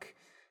 good luck.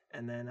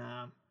 And then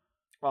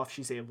off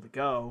she's able to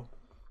go,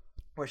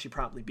 where she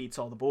promptly beats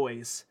all the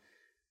boys.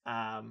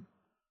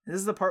 This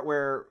is the part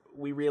where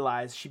we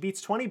realize she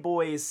beats 20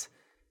 boys,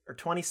 or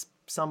 20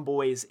 some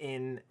boys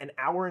in an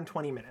hour and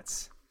 20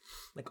 minutes,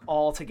 like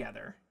all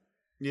together.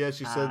 Yeah,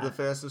 she said the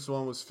fastest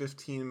one was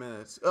 15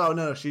 minutes. Oh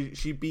no,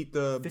 she beat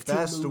the 15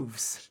 best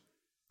moves.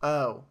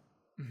 Oh.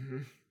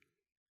 Mm-hmm.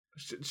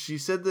 She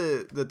said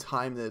the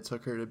time that it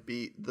took her to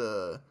beat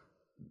the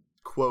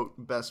quote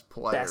best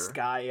player. Best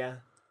guy, yeah.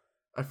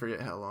 I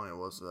forget how long it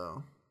was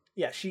though.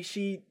 Yeah,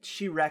 she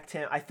wrecked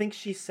him. I think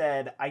she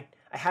said I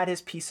had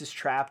his pieces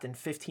trapped in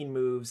 15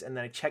 moves, and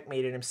then I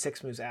checkmated him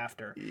 6 moves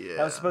after. Yeah.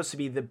 That was supposed to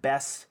be the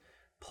best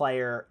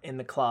player in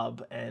the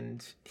club,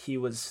 and he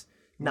was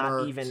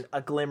not even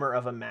a glimmer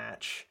of a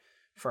match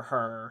for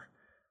her.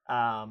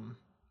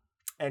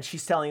 And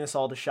she's telling this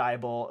all to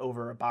Scheibel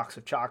over a box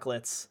of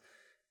chocolates.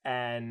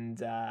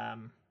 And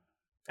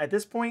at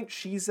this point,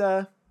 she's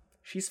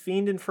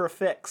fiending for a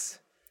fix.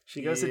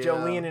 She goes to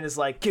Jolene and is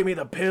like, "Give me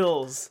the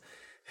pills."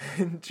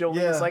 And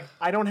Jolene's like,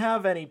 "I don't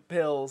have any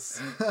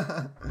pills."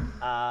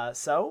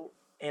 So,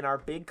 in our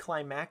big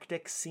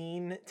climactic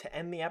scene to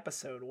end the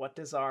episode, what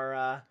does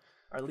our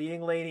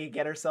leading lady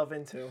get herself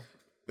into?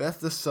 Beth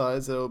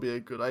decides that it will be a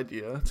good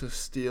idea to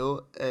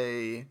steal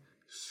a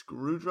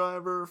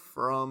screwdriver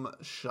from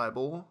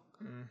Scheibel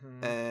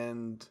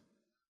and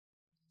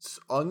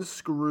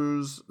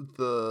unscrews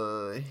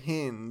the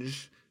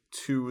hinge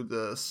to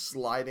the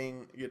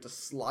sliding. You have to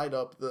slide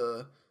up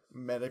the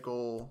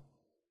medical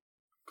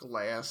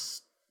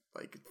glass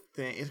like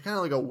thing. It's kind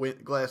of like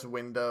a glass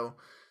window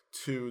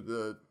to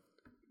the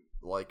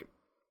like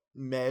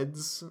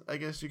meds, I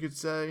guess you could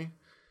say.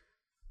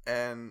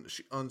 And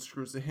she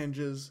unscrews the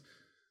hinges,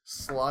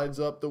 slides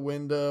up the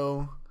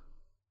window.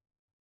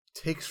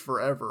 Takes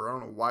forever. I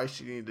don't know why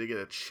she needed to get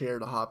a chair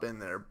to hop in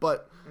there,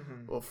 but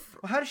well,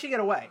 how does she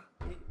get away?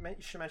 You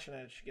should mention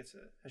that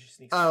how she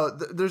sneaks.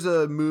 There's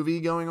a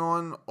movie going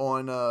on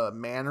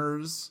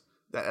Manners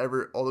that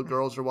all the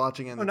girls are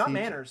watching. And not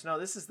Manners. No,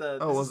 this is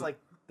like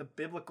the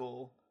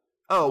biblical.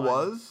 Oh, it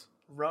was.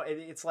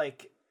 It's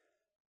like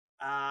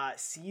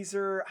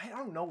Caesar. I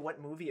don't know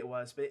what movie it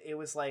was, but it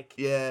was like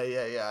yeah.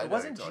 It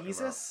wasn't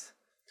Jesus,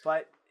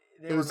 but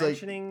they were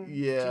mentioning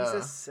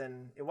Jesus,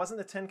 and it wasn't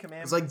the 10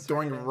 Commandments. It's like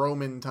during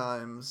Roman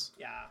times.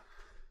 Yeah.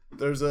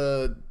 There's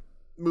a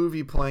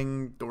movie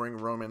playing during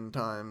Roman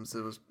times.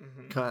 It was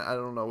kind of, I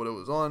don't know what it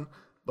was on,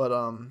 but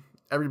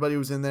everybody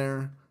was in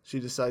there. She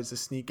decides to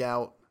sneak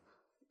out,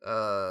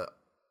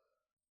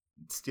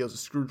 steals a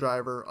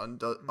screwdriver,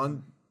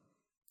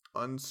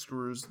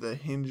 unscrews the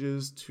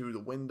hinges to the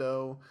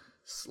window,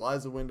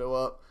 slides the window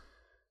up,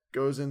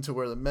 goes into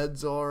where the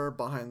meds are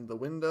behind the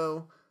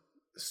window,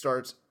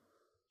 starts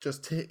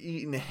just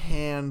eating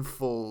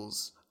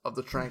handfuls of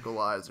the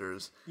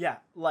tranquilizers. Yeah,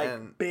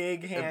 like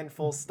big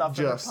handfuls stuffed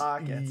in her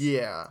pockets.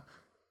 Yeah.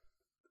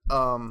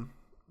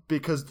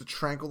 Because the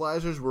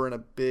tranquilizers were in a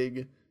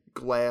big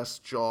glass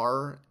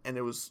jar and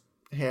it was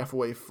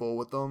halfway full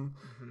with them.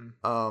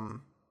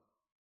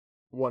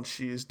 Once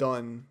she's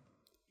done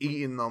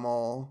eating them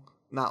all,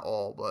 not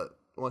all, but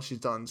once she's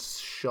done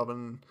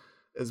shoving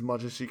as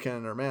much as she can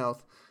in her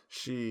mouth,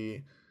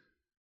 she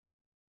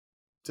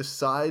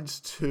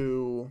decides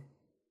to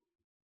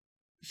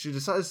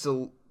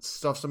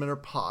stuff some in her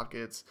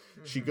pockets.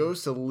 She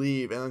goes to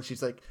leave, and then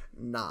she's like,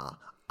 "Nah,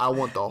 I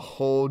want the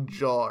whole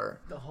jar."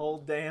 The whole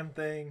damn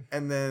thing.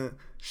 And then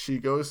she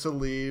goes to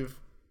leave.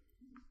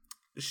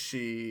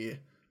 I'm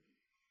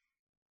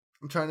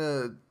trying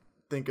to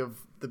think of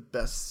the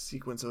best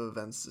sequence of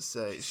events to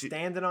say.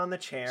 Standing on the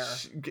chair.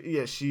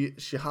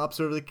 She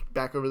hops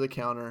back over the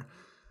counter,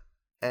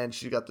 and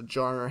she got the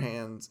jar in her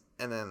hands,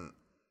 and then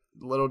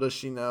little does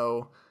she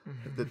know,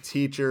 the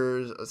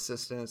teachers,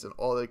 assistants, and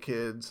all the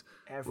kids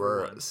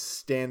were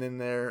standing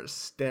there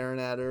staring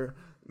at her.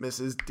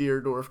 Mrs.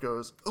 Deerdorf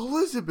goes,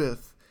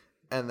 "Elizabeth!"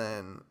 And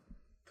then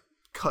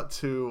cut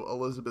to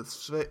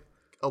Elizabeth's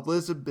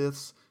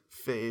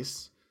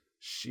face.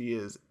 She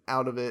is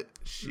out of it.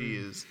 She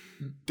is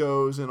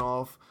dozing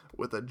off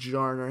with a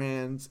jar in her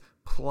hands.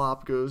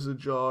 Plop goes the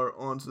jar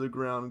onto the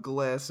ground,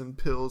 glass and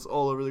pills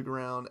all over the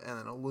ground, and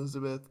then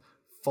Elizabeth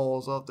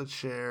falls off the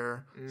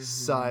chair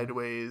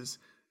sideways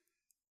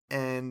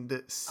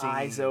and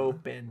eyes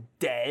open,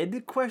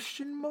 dead? ?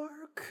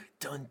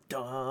 Dun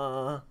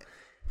dun.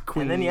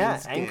 And then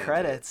end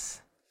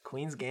credits.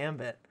 Queen's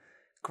Gambit.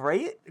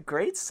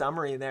 Great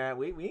summary there.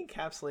 We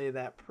encapsulated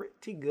that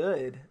pretty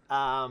good.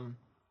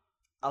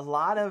 A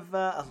lot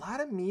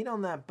of meat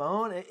on that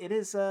bone.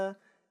 It's a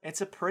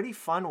pretty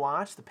fun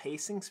watch. The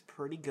pacing's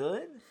pretty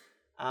good.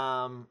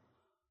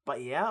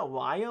 But yeah,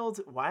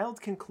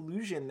 wild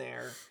conclusion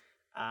there.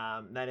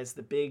 That is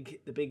the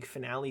big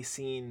finale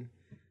scene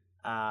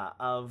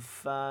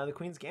of the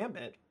Queen's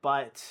Gambit.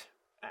 But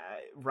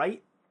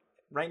right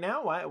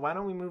now, why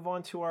don't we move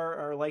on to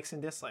our likes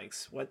and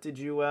dislikes? What did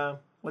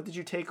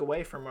you take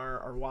away from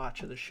our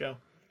watch of the show?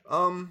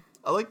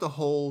 I like the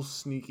whole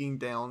sneaking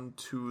down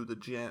to the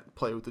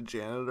play with the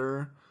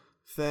janitor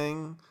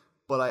thing,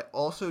 but I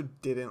also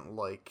didn't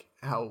like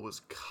how it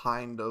was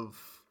kind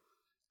of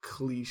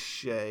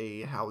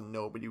cliche how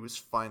nobody was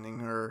finding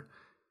her.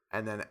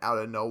 And then out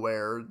of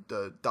nowhere,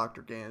 the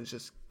Dr. Gans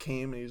just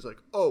came and he's like,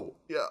 "Oh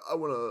yeah, I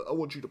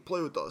want you to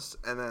play with us."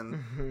 And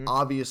then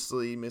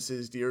obviously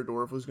Mrs.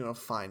 Deerdorf was gonna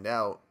find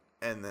out,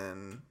 and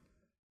then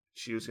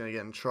she was gonna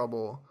get in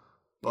trouble.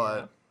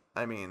 But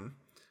I mean,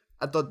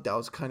 I thought that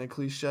was kind of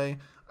cliche.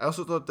 I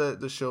also thought that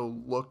the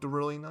show looked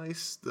really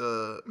nice.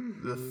 The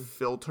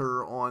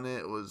filter on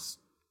it was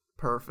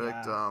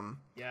perfect.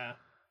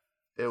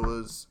 It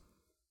was.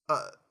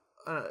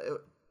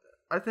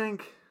 I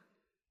think.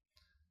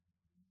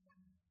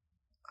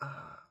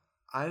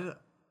 I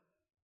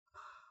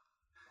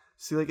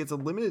see, like, it's a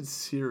limited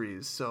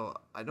series, so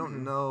I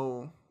don't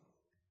know.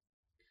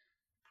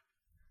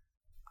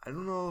 I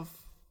don't know if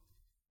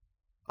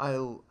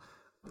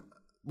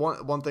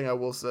one thing I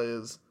will say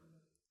is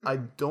I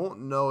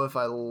don't know if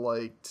I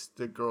liked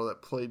the girl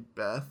that played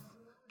Beth,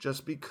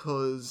 just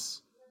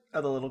because.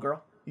 Oh, the little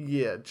girl?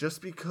 Yeah,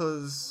 just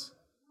because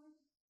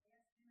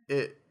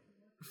it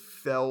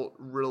felt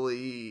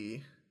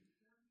really.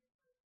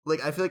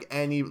 Like, I feel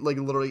like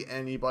literally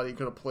anybody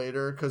could have played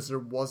her, because there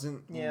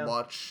wasn't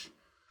much,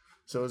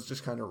 so it was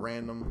just kind of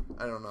random.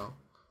 I don't know.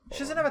 She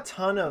doesn't have a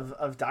ton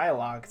of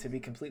dialogue, to be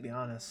completely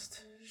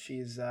honest.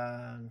 She's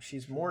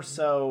more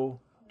so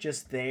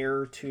just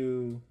there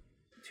to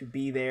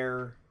be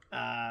there,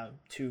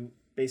 to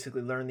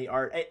basically learn the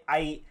art.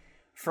 I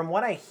from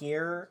what I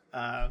hear,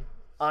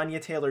 Anya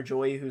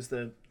Taylor-Joy, who's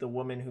the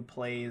woman who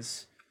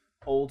plays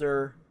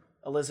older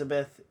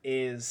Elizabeth,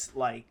 is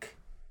like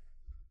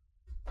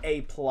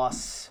A+,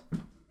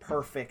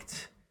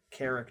 perfect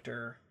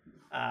character.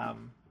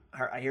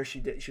 I hear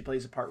she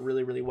plays a part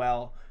really, really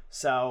well.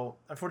 So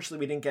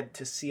unfortunately, we didn't get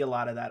to see a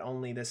lot of that.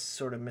 Only this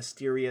sort of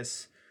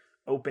mysterious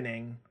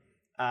opening.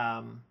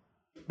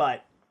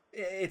 But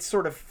it's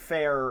sort of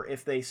fair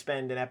if they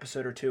spend an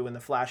episode or two in the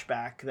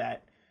flashback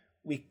that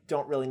we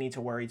don't really need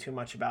to worry too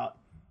much about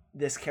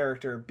this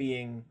character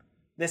being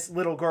this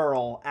little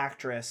girl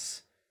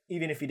actress,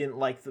 even if you didn't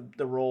like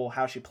the role,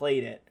 how she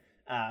played it.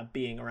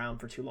 Being around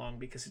for too long,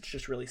 because it's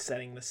just really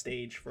setting the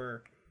stage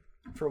for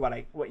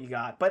what you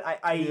got. But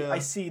I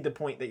see the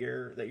point that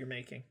you're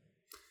making.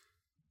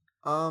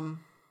 I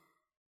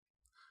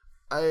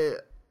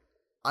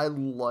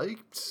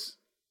liked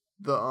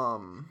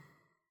the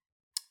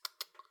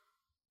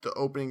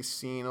opening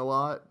scene a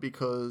lot,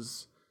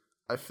 because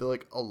I feel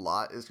like a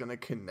lot is gonna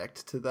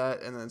connect to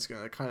that, and then it's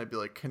gonna kind of be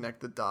like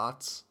connect the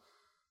dots,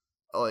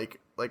 like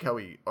how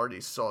we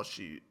already saw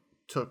she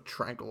took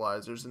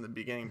tranquilizers in the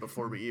beginning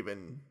before we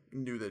even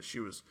knew that she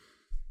was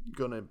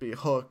gonna be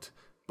hooked.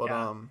 But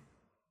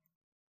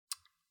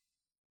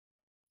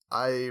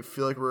I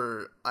feel like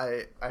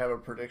I have a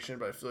prediction,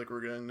 but I feel like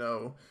we're gonna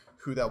know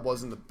who that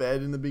was in the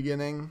bed in the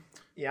beginning.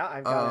 Yeah,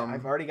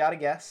 I've already got a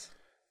guess.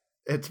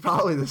 It's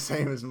probably the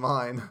same as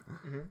mine.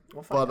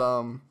 We'll find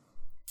out.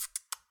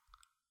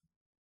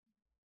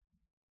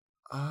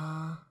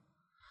 I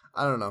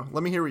don't know.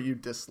 Let me hear what you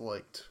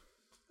disliked.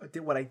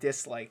 What I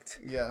disliked.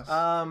 Yes.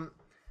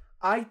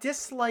 I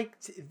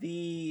disliked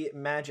the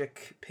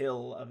magic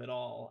pill of it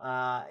all.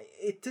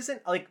 It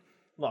doesn't, like,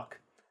 look,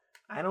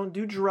 I don't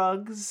do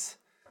drugs.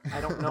 I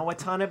don't know a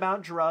ton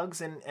about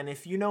drugs. And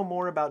if you know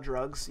more about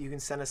drugs, you can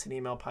send us an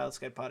email,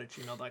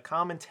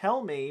 pilotsguidepod@gmail.com, and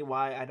tell me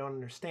why I don't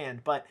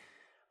understand. But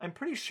I'm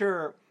pretty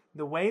sure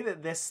the way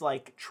that this,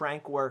 like,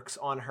 trank works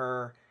on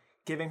her,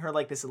 giving her,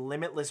 like, this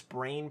limitless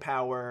brain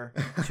power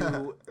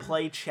to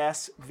play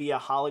chess via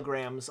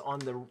holograms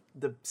on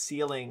the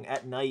ceiling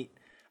at night,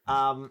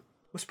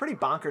 was pretty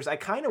bonkers. I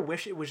kind of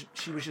wish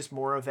she was just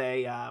more of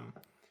a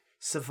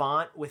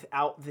savant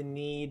without the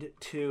need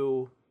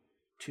to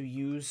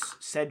use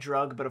said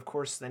drug, but of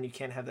course then you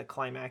can't have the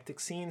climactic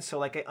scene. So,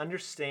 like, I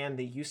understand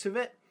the use of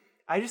it.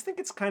 I just think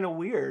it's kind of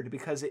weird,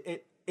 because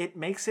it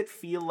makes it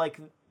feel like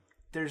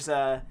there's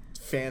a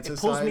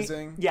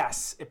fantasizing.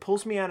 It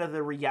pulls me out of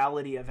the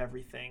reality of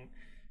everything,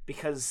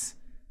 because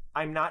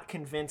I'm not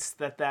convinced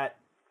that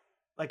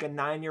like a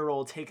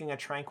 9-year-old taking a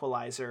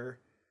tranquilizer,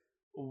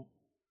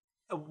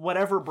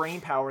 whatever brain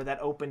power that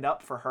opened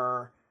up for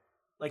her,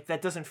 like,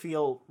 that doesn't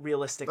feel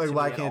realistic to me.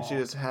 Like, why can't you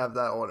just have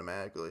that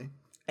automatically?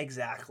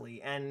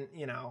 Exactly. And,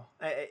 you know,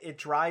 it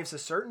drives a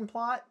certain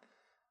plot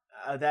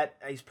that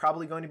is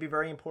probably going to be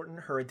very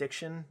important. Her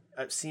addiction,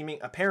 seeming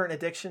apparent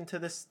addiction to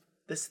this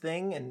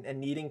thing, and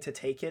needing to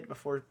take it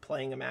before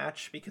playing a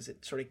match, because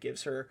it sort of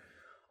gives her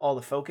all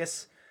the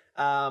focus.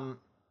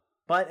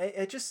 But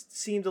it just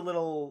seemed a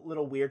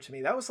little weird to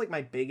me. That was, like,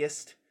 my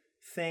biggest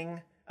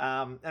thing.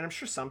 And I'm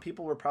sure some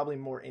people were probably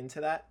more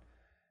into that.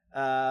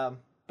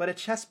 But a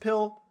chess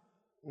pill,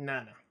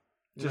 no.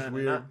 Just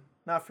weird.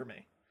 Not for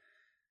me.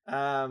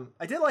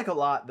 I did like a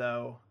lot,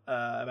 though,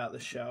 about the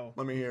show.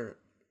 Let me hear it.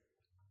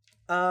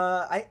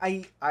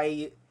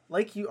 I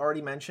like you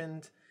already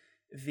mentioned,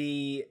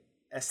 the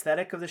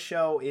aesthetic of the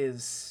show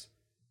is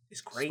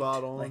great.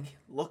 Spot on. Like,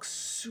 looks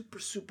super,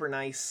 super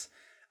nice.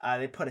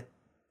 They put a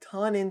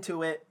ton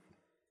into it.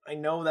 I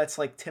know that's,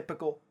 like,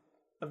 typical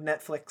of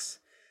Netflix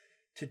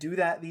to do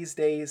that these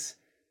days,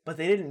 but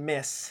they didn't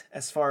miss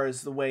as far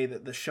as the way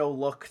that the show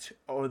looked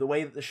or the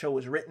way that the show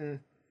was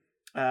written.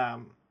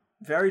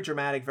 very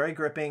dramatic, very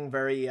gripping,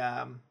 very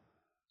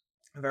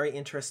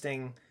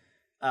interesting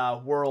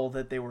world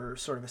that they were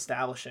sort of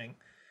establishing.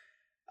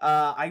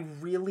 I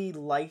really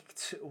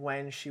liked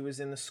when she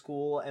was in the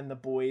school and the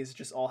boys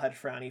just all had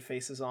frowny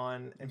faces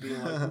on and being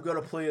like, "We're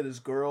gonna play this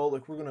girl,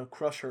 like we're gonna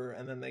crush her,"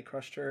 and then they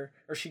crushed her,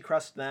 or she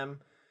crushed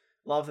them.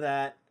 Love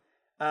that.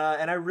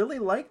 And I really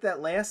like that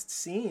last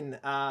scene.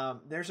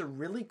 There's a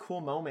really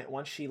cool moment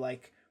once she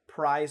like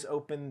pries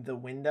open the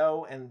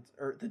window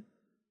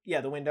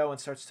the window and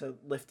starts to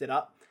lift it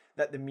up.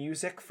 That the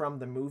music from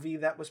the movie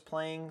that was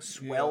playing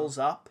swells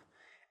up,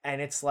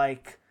 and it's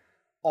like.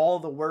 All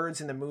the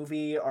words in the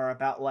movie are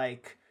about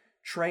like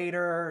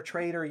traitor,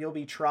 you'll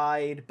be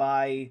tried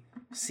by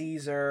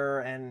Caesar,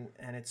 and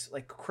it's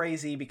like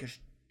crazy because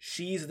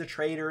she's the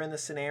traitor in the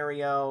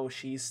scenario.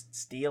 She's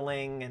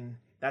stealing, and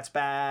that's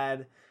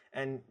bad,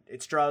 and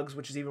it's drugs,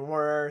 which is even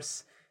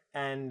worse.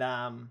 And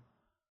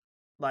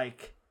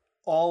like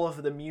all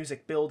of the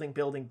music building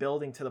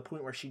to the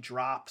point where she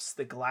drops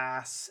the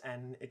glass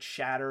and it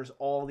shatters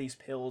all these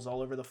pills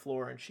all over the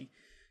floor, and she,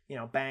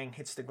 bang,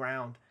 hits the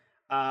ground.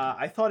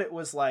 I thought it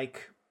was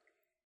like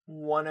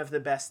one of the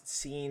best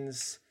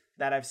scenes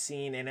that I've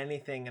seen in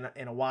anything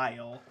in a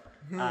while.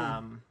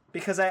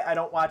 Because I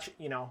don't watch,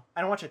 I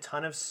don't watch a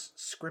ton of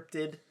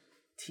scripted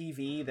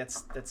TV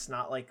that's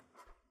not like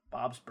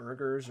Bob's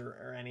Burgers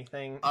or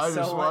anything. I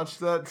just watched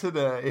that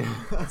today.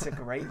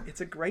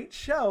 It's a great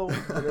show,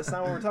 but that's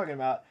not what we're talking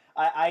about.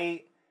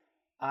 I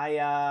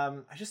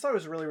just thought it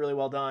was really, really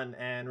well done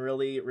and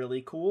really,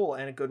 really cool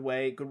and a good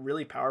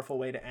really powerful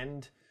way to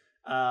end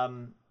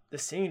the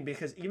scene,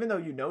 because even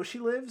though she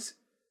lives,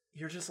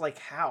 you're just like,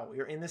 how?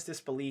 You're in this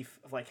disbelief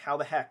of like, how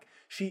the heck?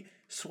 She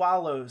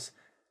swallows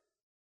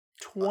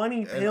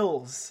 20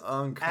 pills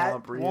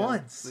at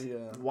once.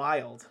 Yeah.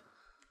 Wild.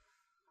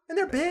 And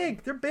they're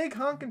big. They're big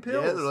honking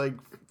pills. Yeah, they're like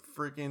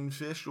freaking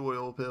fish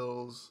oil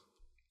pills.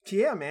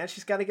 Yeah, man.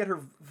 She's got to get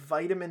her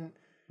vitamin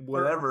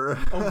whatever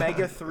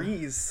omega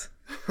 3s.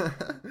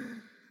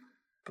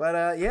 But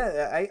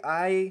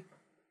I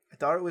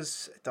thought it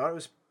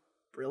was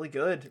really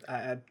good.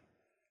 I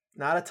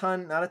not a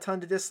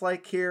ton to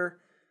dislike here,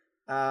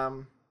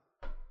 and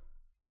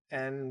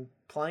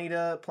plenty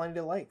to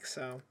like.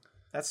 So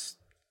that's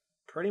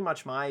pretty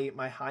much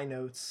my high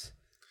notes.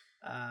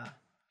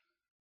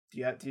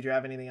 Did you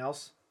have anything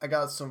else? I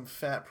got some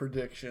fat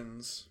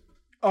predictions.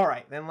 All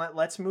right, then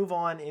let's move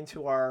on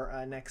into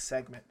our next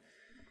segment.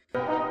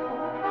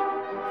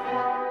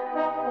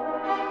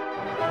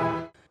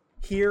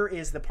 Here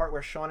is the part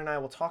where Sean and I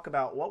will talk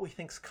about what we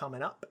think's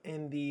coming up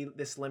in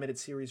this limited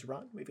series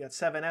run. We've got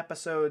 7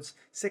 episodes,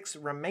 6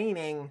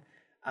 remaining,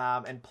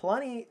 and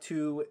plenty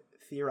to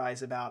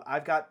theorize about.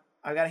 I've got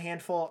a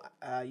handful.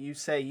 You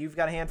say you've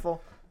got a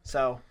handful,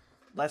 so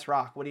let's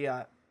rock. What do you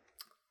got?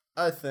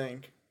 I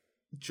think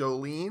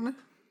Jolene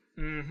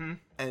and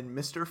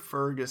Mr.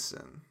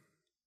 Ferguson,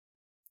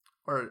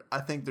 or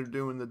I think they're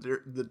doing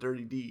the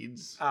dirty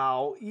deeds.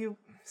 Oh, you.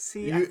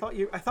 See, I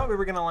thought we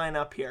were gonna line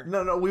up here.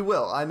 No, we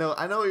will. I know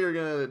what you're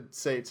gonna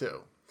say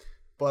too,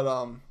 but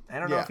I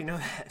don't know if you know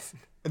that.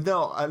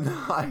 No,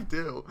 I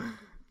do.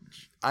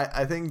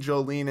 I think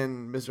Jolene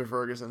and Mr.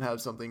 Ferguson have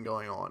something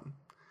going on,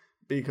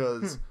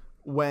 because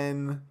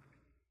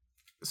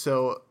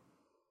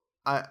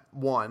I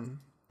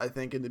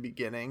think in the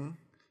beginning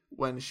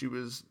when she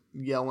was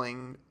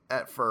yelling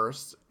at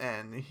first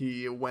and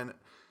he went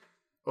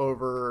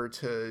over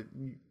to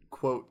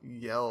quote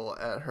yell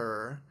at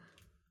her.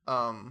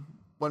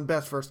 When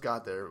Beth first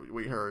got there,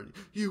 we heard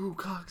 "you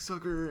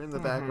cocksucker" in the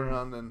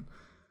background, and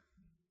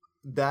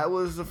that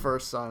was the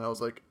first sign. I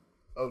was like,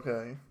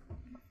 okay,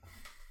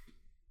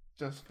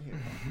 just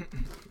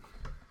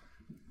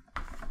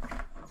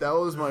that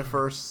was my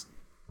first.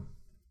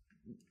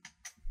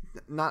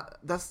 I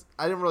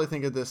didn't really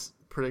think of this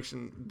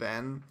prediction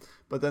then,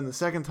 but then the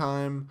second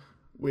time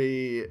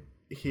we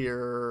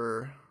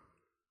hear,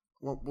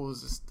 what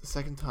was this? The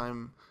second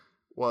time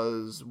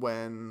was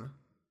when.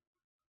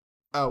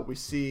 Oh, we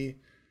see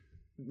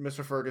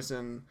Mr.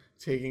 Ferguson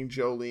taking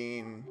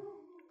Jolene,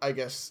 I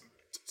guess,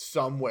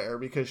 somewhere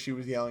because she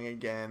was yelling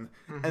again.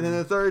 And then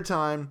the third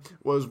time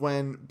was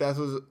when Beth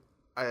was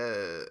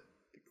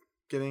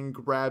getting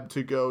grabbed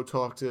to go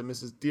talk to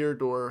Mrs.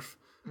 Deerdorf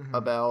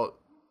about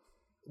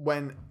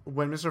when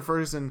Mr.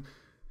 Ferguson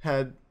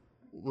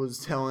was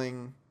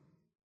telling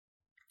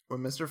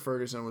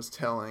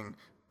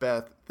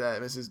Beth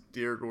that Mrs.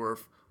 Deerdorf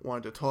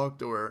wanted to talk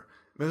to her.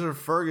 Mr.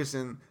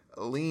 Ferguson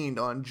leaned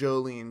on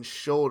Jolene's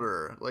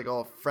shoulder, like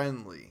all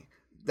friendly.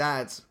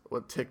 That's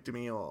what ticked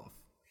me off.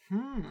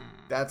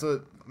 That's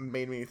what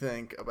made me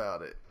think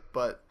about it.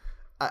 But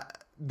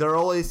they're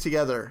always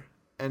together,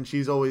 and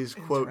she's always,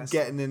 quote,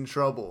 getting in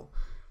trouble.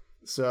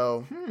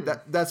 So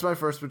that's my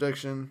first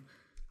prediction.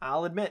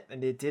 I'll admit,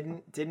 and it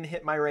didn't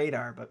hit my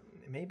radar, but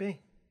it may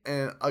be.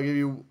 And I'll give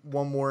you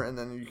one more, and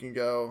then you can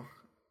go.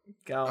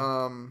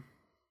 Go.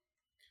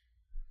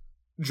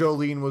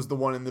 Jolene was the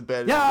one in the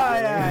bed.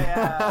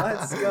 Yeah.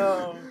 Let's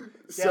go.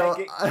 So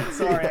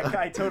sorry,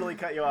 I totally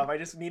cut you off. I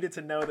just needed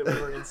to know that we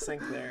were in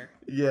sync there.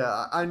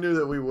 Yeah, I knew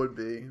that we would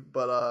be,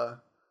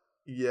 but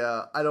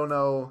yeah, I don't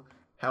know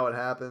how it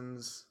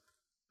happens,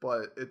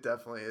 but it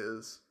definitely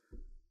is.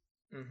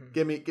 Mm-hmm.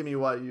 Give me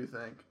what you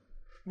think.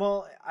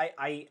 Well,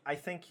 I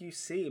think you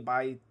see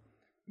by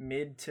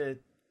mid to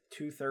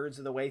 2/3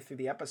 of the way through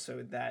the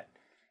episode that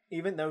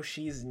even though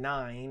she's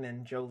 9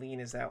 and Jolene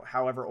is out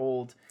however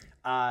old,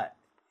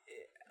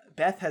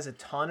 Beth has a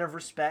ton of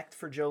respect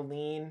for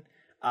Jolene,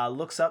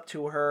 looks up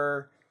to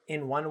her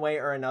in one way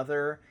or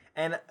another,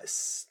 and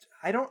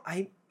I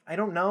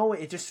don't know.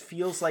 It just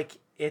feels like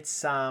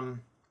it's not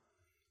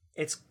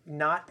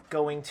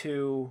going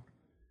to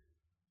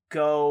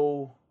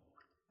go.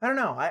 I don't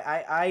know.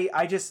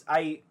 I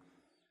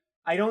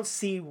don't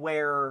see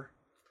where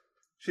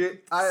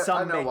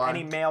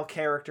any male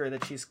character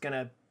that she's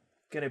gonna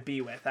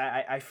be with.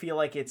 I feel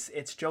like it's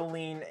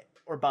Jolene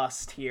or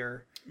bust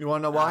here. You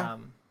want to know why?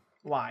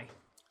 Why?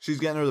 She's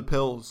getting her the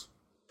pills.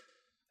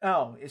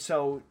 Oh,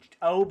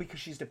 because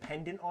she's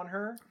dependent on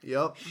her?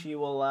 Yep. She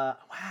will,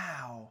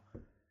 wow.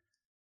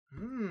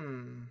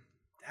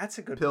 That's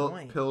a good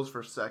point. Pills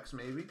for sex,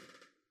 maybe?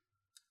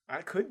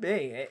 It could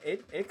be.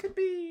 It could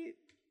be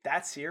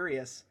that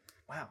serious.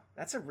 Wow,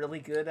 that's a really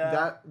good,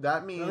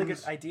 that means really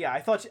good idea.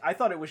 I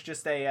thought it was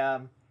just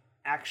a,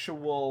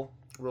 actual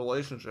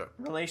relationship,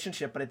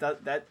 but it does,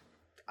 that,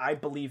 I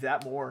believe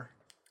that more.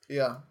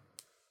 Yeah.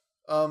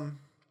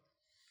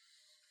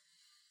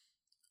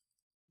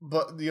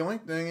 But the only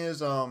thing is,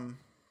 that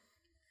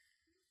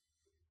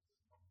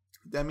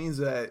means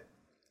that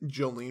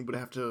Jolene would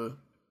have to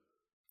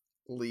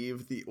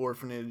leave the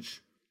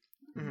orphanage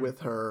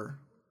with her.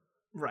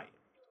 Right.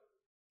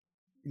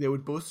 They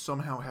would both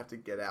somehow have to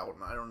get out,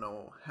 and I don't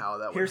know how that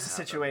would happen. Here's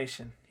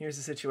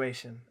the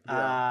situation.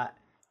 Yeah.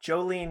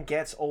 Jolene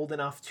gets old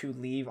enough to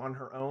leave on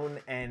her own,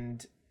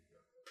 and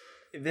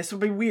this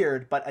would be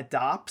weird, but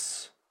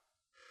adopts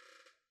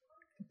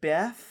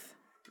Beth.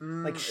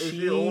 Is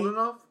she old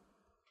enough?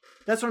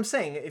 That's what I'm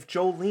saying. If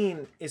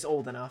Jolene is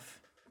old enough,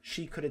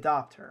 she could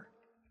adopt her.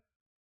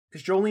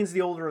 Because Jolene's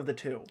the older of the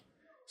two.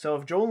 So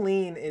if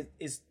Jolene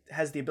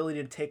has the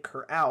ability to take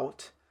her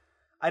out,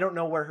 I don't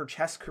know where her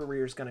chess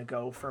career is going to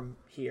go from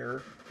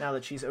here, now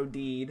that she's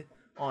OD'd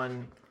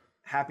on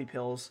happy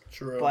pills.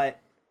 True.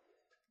 But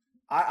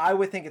I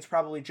would think it's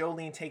probably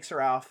Jolene takes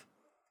her off,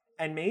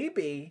 and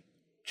maybe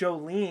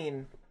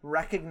Jolene,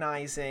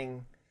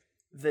 recognizing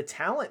the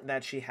talent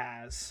that she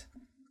has,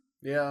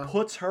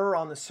 puts her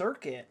on the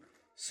circuit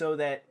so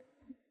that,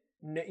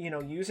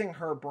 using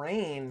her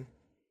brain,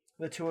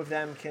 the two of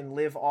them can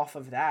live off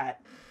of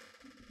that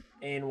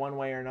in one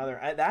way or another.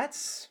 That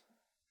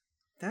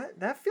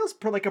feels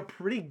like a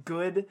pretty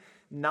good,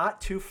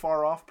 not too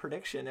far off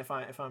prediction if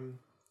I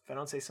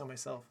don't say so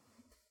myself.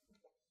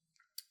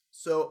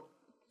 So,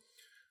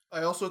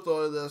 I also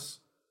thought of this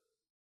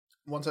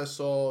once I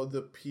saw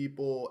the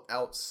people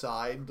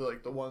outside,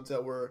 like the ones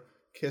that were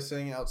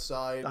kissing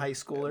outside. The high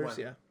schoolers,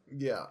 yeah.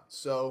 Yeah,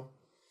 so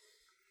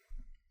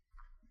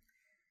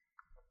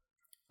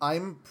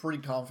I'm pretty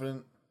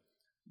confident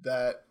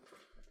that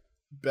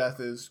Beth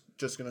is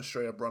just going to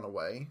straight up run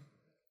away.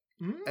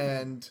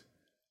 And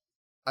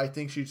I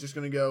think she's just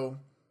going to go...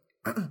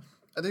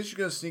 I think she's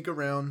going to sneak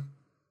around.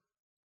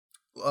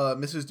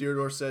 Mrs.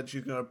 Deardor said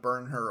she's going to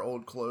burn her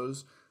old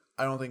clothes.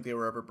 I don't think they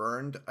were ever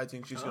burned. I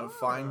think she's going to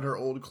find her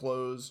old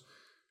clothes.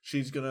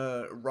 She's going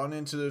to run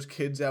into those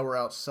kids that were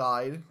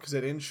outside because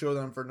they didn't show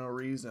them for no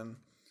reason.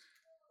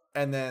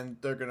 And then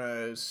they're going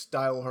to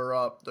style her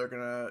up.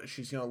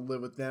 She's going to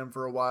live with them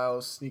for a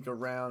while, sneak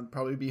around,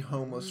 probably be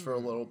homeless for a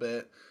little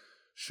bit.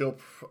 She'll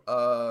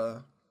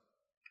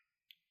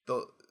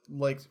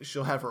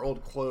she'll have her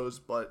old clothes,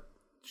 but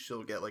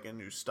she'll get like a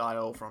new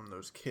style from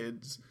those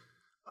kids.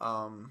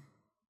 And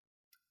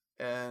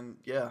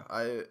yeah,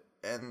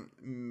 and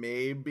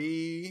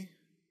maybe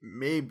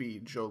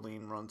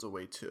Jolene runs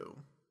away too.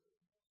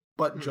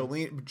 But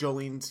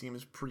Jolene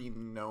seems pretty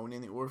known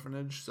in the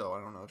orphanage, so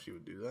I don't know if she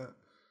would do that.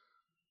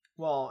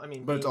 Well, I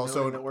mean, but it's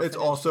also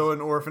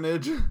an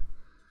orphanage.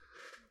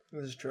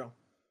 This is true.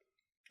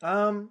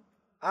 I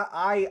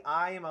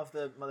am of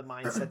the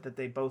mindset that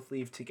they both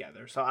leave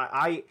together. So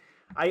I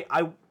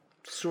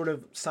sort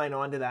of sign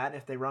on to that.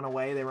 If they run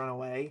away, they run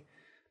away.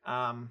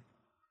 Kind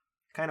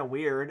of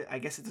weird. I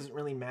guess it doesn't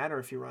really matter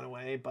if you run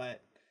away,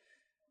 but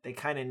they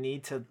kind of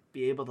need to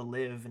be able to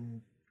live,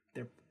 and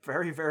they're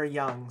very, very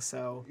young.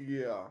 So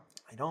yeah,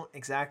 I don't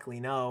exactly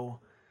know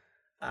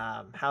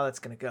how that's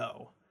gonna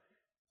go.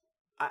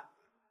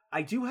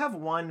 I do have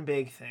one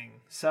big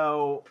thing.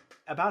 So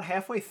about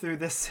halfway through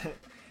this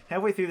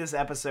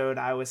episode,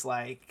 I was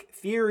like,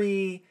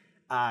 theory,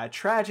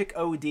 tragic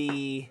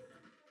OD,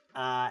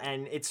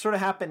 and it sort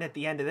of happened at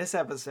the end of this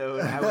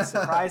episode. I was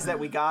surprised that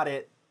we got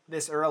it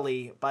this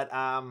early, but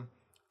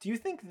do you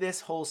think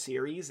this whole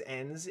series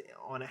ends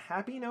on a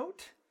happy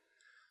note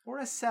or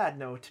a sad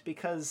note?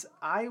 Because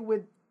I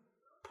would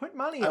put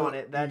money on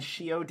it that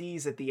she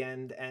ODs at the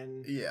end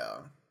and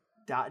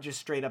just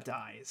straight up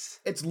dies.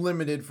 It's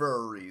limited for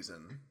a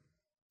reason.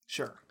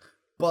 Sure.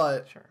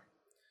 But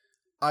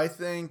I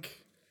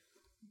think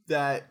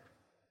that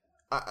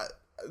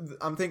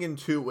I'm thinking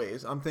two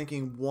ways. I'm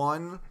thinking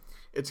one,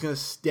 it's gonna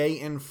stay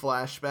in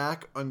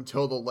flashback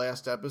until the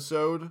last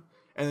episode,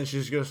 and then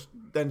she's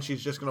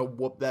just gonna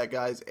whoop that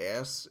guy's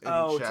ass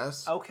in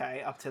chess.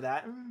 Okay, up to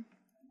that.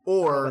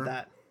 Or about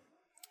that?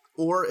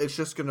 Or it's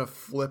just gonna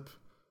flip,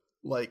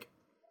 like,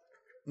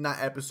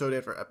 not episode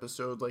after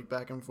episode, like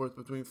back and forth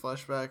between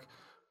flashback,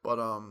 but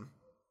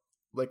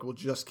like we'll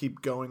just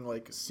keep going,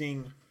 like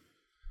seeing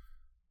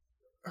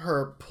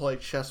her play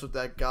chess with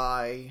that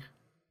guy,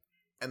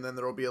 and then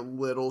there'll be a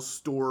little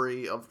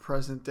story of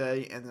present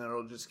day, and then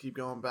it'll just keep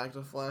going back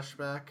to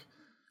flashback.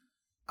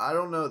 I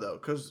don't know though,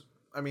 because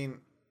I mean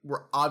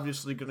we're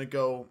obviously gonna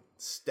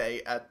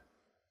stay at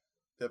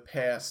the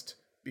past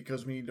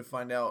because we need to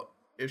find out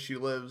if she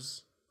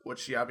lives, which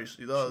she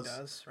obviously does. She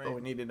does, right? But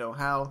we need to know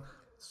how.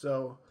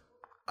 So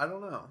I don't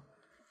know.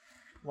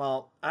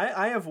 Well,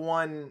 I have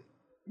one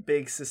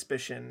big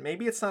suspicion.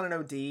 Maybe it's not an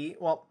OD.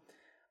 Well,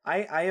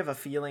 I have a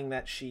feeling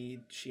that she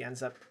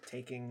ends up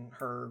taking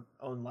her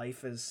own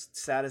life, as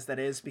sad as that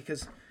is,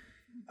 because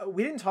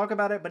we didn't talk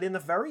about it, but in the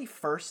very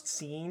first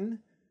scene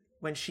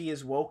when she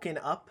is woken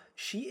up,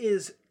 she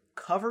is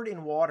covered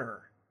in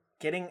water,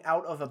 getting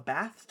out of a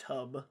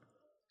bathtub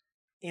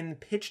in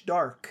pitch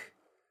dark.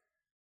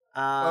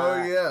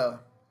 Oh yeah.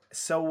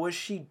 So was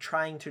she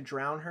trying to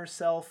drown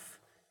herself?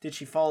 Did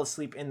she fall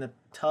asleep in the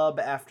tub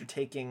after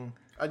taking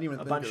a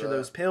bunch of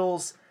those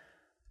pills?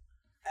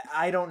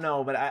 I don't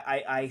know, but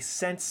I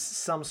sense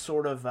some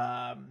sort of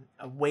a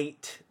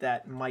weight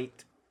that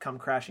might come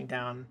crashing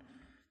down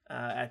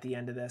at the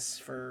end of this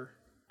for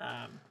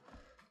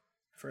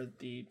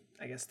the,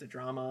 I guess, the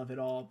drama of it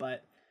all.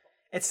 But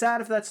it's sad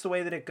if that's the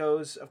way that it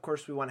goes. Of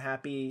course, we want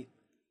happy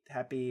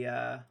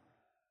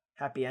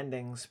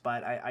endings,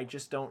 but I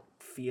just don't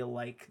feel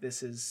like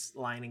this is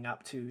lining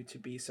up to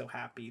be so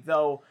happy.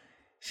 Though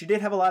she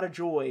did have a lot of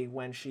joy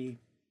when she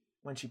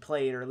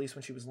played, or at least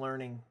when she was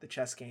learning the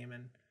chess game,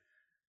 and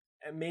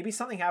maybe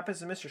something happens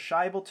to Mr.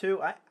 Scheibel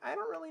too. I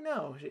don't really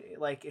know.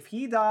 Like, if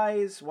he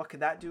dies, what could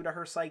that do to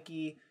her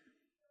psyche?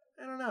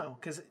 I don't know,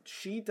 because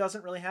she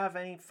doesn't really have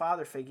any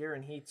father figure,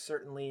 and he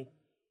certainly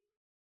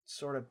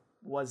sort of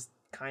was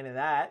kind of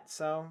that.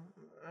 So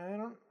I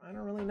don't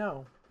really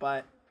know,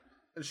 but.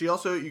 She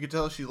also, you could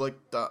tell she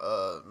liked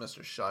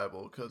Mr.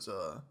 Scheibel because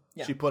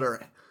she put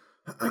her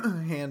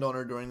hand on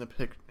her during the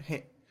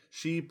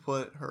she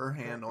put her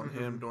hand on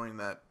him during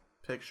that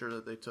picture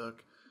that they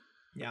took.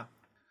 Yeah.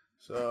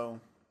 So.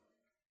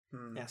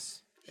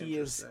 Yes, he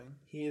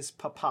is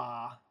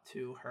papa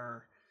to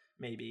her,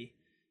 maybe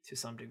to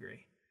some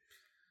degree,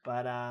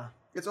 but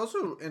it's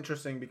also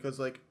interesting because,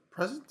 like,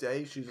 present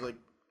day, she's like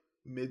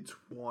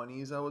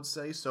mid-20s, I would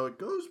say, so it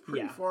goes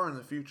pretty far in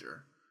the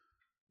future.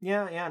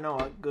 Yeah, no,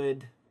 a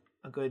good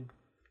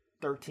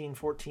 13,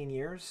 14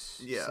 years.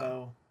 Yeah.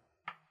 So,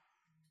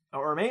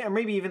 or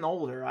maybe even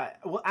older. I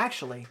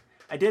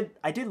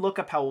did look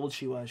up how old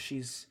she was.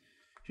 She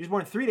was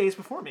born 3 days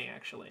before me,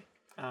 actually.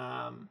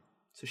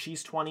 So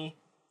she's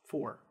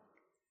 24.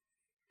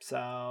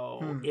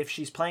 So if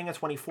she's playing a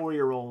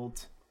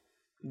 24-year-old,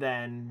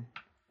 then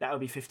that would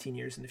be 15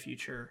 years in the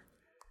future.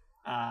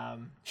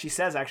 She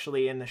says,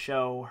 actually, in the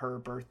show, her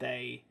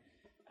birthday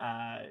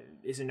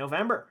is in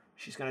November.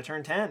 She's going to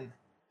turn 10.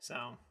 So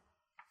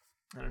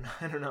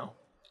I don't know.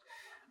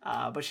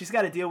 But she's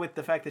got to deal with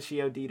the fact that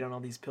she OD'd on all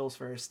these pills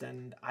first,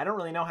 and I don't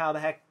really know how the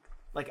heck.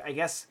 Like, I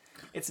guess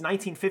it's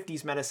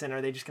 1950s medicine.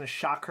 Are they just going to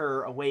shock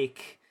her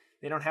awake?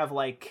 They don't have,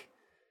 like,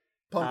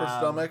 pump her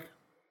stomach.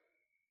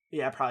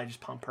 Yeah, probably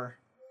just pump her.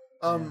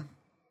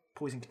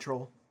 Poison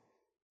control.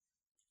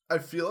 I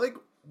feel like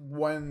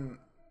when,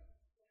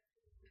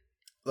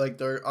 like,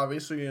 they're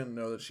obviously going to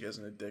know that she has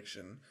an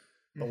addiction,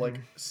 but like,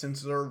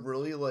 since they're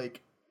really,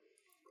 like,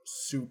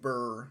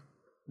 super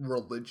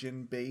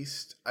religion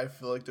based, I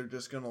feel like they're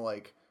just going to,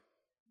 like,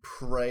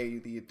 pray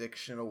the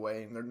addiction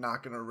away, and they're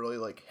not going to really,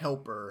 like,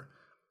 help her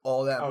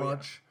all that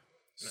much.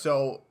 Yeah. No.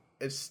 So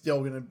it's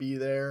still going to be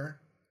there,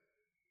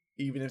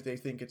 even if they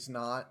think it's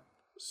not.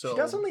 So she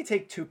does only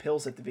take 2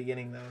 pills at the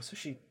beginning, though, so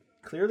she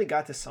clearly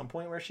got to some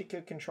point where she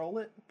could control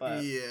it.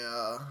 But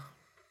yeah,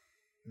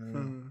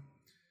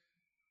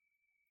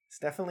 it's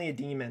definitely a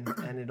demon,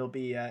 and it'll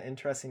be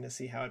interesting to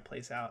see how it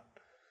plays out.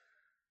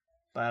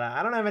 But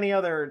I don't have any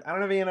other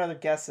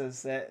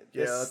guesses.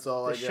 That's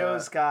all I got. The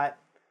show's got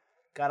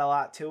a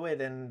lot to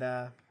it, and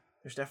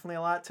there's definitely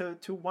a lot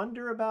to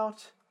wonder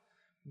about.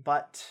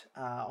 But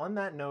on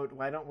that note,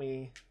 why don't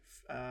we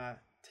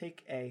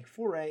take a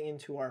foray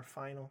into our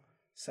final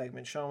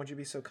segment? Sean, would you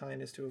be so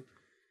kind as to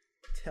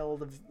tell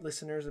the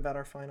listeners about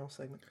our final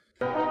segment?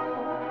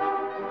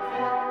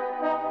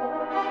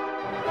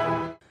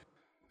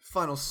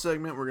 Final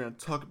segment, we're going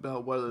to talk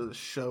about whether the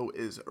show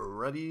is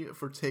ready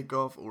for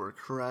takeoff or a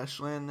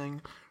crash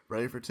landing.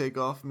 Ready for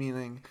takeoff,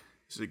 meaning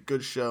it's a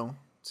good show.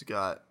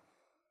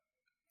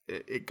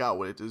 It got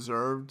what it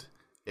deserved.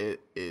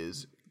 It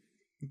is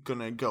going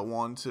to go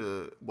on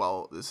to,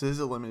 well, this is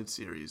a limited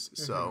series,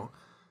 so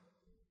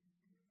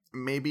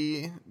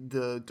maybe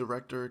the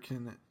director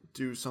can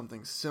do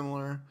something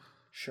similar.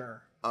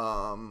 Sure.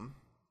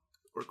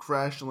 or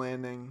crash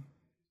landing.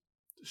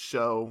 The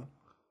show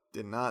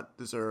does not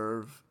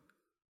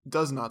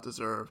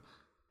deserve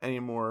any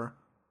more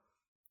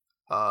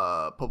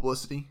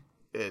publicity.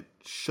 It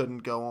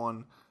shouldn't go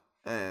on,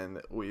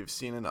 and we've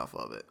seen enough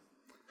of it.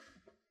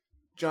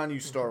 John, you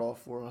start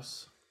off for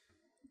us.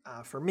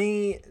 For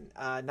me,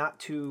 not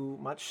too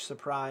much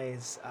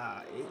surprise.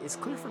 It's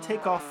clear for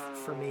takeoff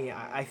for me.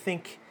 I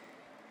think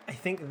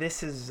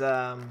this is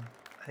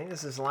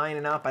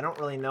lining up. I don't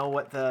really know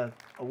what the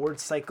award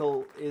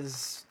cycle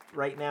is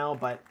right now,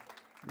 but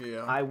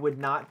yeah, I would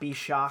not be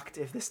shocked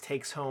if this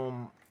takes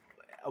home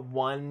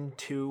 1,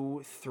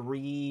 2,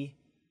 3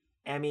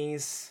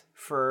 Emmys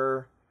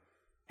for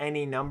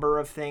any number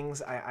of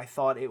things. I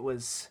thought it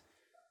was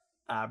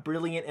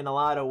brilliant in a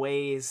lot of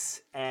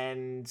ways,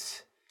 and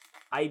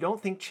I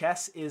don't think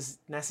chess is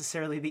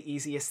necessarily the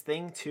easiest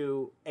thing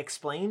to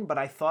explain, but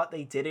I thought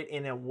they did it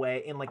in a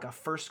way, in like a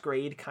first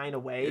grade kind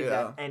of way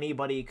that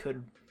anybody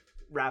could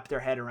wrap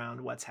their head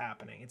around what's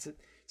happening. It's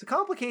a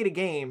complicated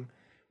game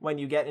when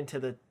you get into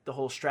the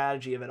whole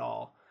strategy of it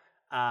all,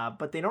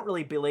 but they don't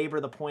really belabor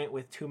the point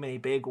with too many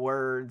big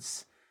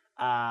words,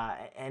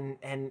 and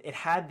it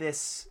had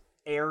this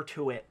air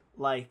to it,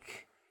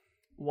 like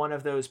one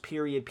of those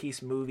period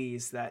piece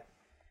movies that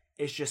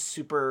is just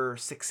super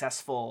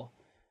successful.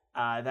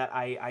 That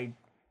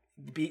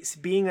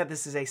being that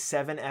this is a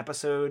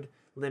 7-episode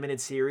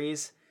limited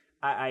series,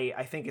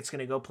 I think it's going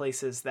to go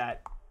places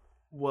that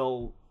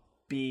will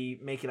be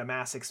making a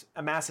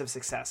massive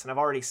success. And I've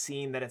already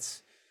seen that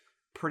it's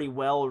pretty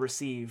well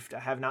received. I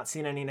have not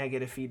seen any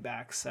negative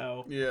feedback.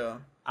 So yeah,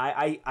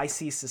 I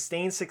see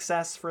sustained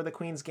success for the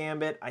Queen's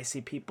Gambit. I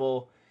see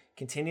people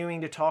continuing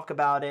to talk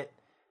about it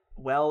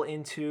well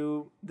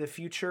into the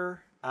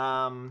future.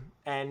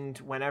 And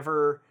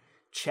whenever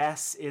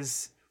chess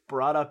is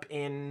brought up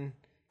in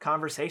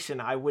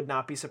conversation, I would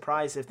not be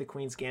surprised if the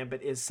Queen's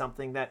Gambit is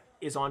something that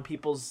is on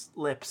people's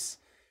lips,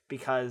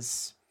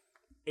 because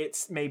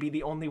it's maybe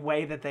the only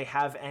way that they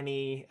have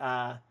any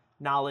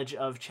knowledge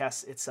of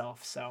chess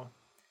itself. So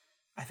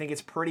I think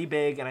it's pretty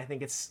big, and I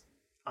think it's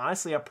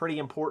honestly a pretty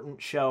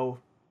important show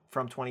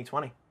from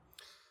 2020.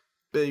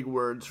 Big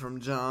words from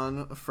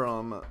John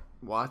from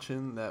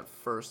watching that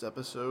first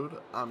episode.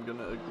 I'm going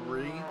to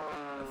agree.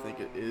 I think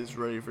it is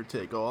ready for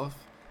takeoff.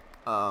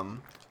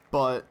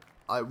 But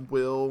I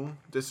will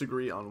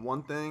disagree on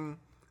one thing.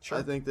 Sure.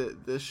 I think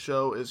that this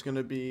show is going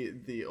to be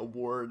the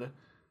award,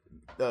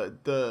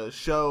 the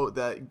show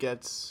that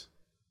gets,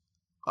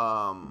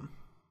 I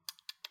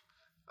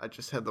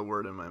just had the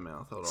word in my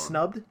mouth. Hold on.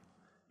 Snubbed?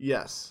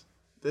 Yes.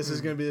 This is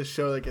going to be the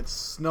show that gets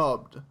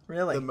snubbed.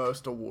 Really? The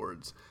most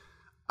awards.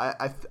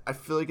 I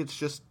feel like it's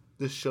just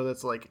this show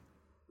that's like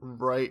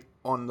right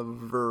on the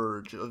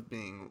verge of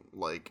being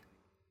like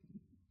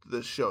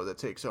the show that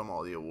takes home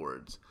all the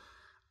awards.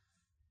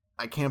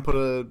 I can't put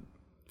a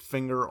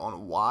finger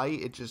on why.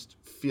 It just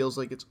feels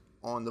like it's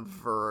on the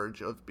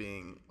verge of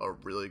being a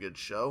really good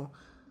show.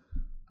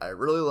 I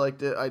really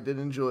liked it. I did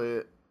enjoy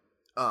it.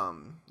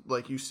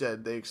 Like you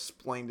said, they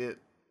explained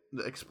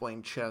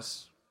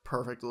chess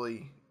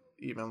perfectly.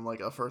 Even like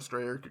a first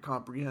grader could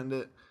comprehend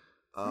it.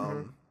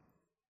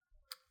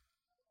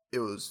 It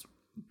was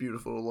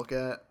beautiful to look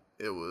at.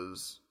 It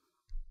was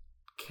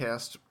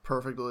cast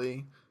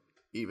perfectly.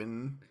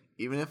 Even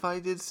if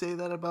I did say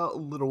that about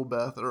Little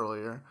Beth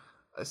earlier,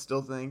 I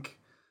still think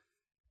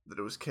that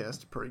it was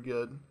cast pretty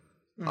good.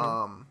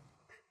 There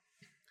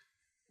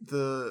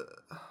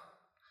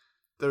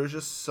was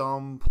just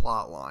some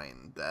plot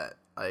line that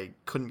I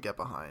couldn't get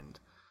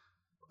behind.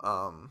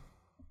 I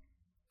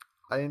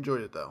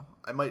enjoyed it though.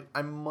 I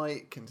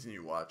might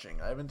continue watching.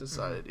 I haven't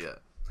decided yet.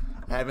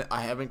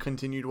 I haven't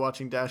continued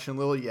watching Dash and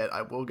Lily yet.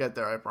 I will get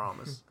there, I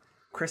promise.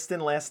 Kristen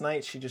last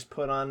night, she just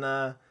put on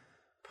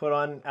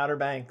Outer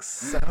Banks.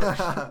 So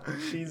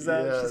she's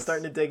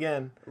starting to dig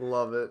in.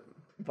 Love it.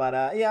 But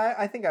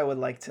I think I would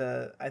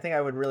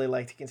really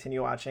like to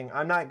continue watching.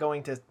 I'm not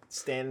going to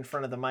stand in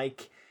front of the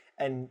mic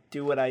and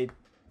do what I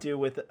do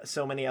with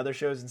so many other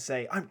shows and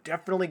say, I'm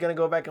definitely going to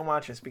go back and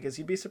watch this, because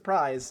you'd be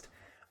surprised.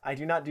 I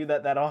do not do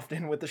that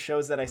often with the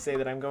shows that I say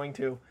that I'm going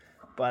to.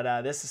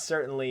 But this is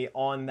certainly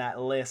on that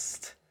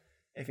list,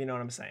 if you know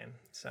what I'm saying.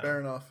 So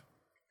fair enough.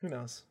 Who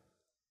knows?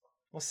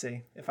 We'll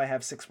see if I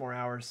have 6 more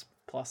hours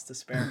plus to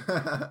spare.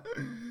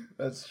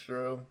 That's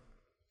true.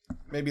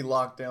 Maybe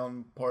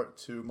Lockdown Part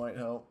 2 might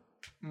help.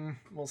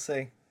 We'll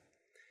see.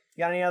 You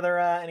got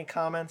any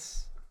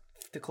comments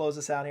to close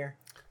us out here?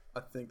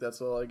 I think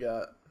that's all I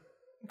got.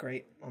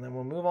 Great. Well, then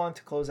we'll move on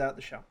to close out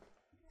the show.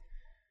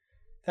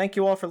 Thank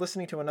you all for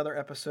listening to another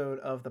episode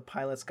of the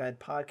Pilot's Guide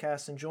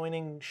podcast, and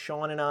joining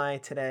Sean and I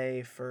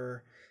today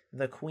for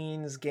the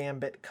Queen's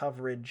Gambit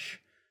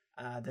coverage,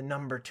 the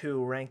number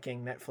 2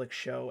 ranking Netflix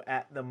show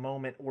at the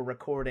moment we're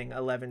recording,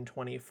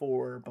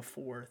 11/24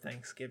 before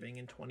Thanksgiving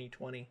in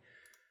 2020.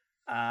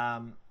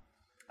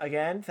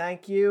 Again,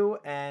 thank you,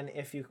 and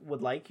if you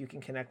would like, you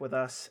can connect with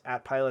us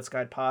at Pilot's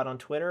Guide Pod on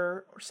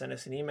Twitter, or send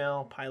us an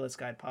email,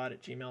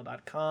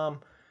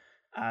 pilotsguidepod@gmail.com.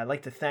 I'd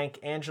like to thank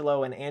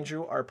Angelo and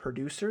Andrew, our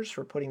producers,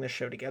 for putting this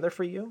show together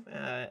for you,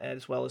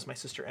 as well as my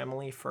sister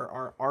Emily for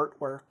our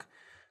artwork.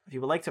 If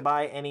you would like to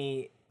buy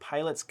any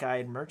Pilot's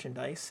Guide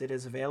merchandise, it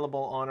is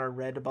available on our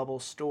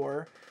Redbubble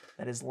store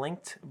that is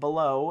linked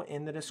below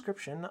in the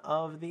description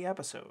of the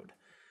episode.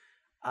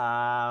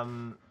 I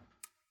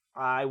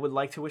would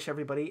like to wish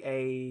everybody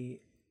a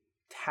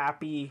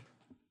happy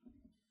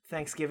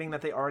Thanksgiving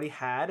that they already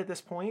had at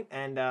this point,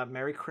 and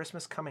Merry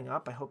Christmas coming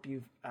up. I hope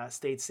you've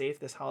stayed safe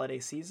this holiday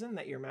season,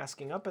 that you're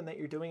masking up, and that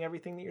you're doing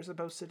everything that you're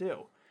supposed to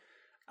do.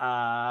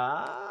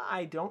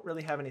 I don't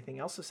really have anything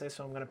else to say,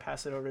 so I'm going to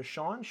pass it over to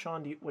Sean.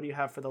 Sean, what do you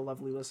have for the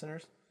lovely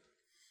listeners?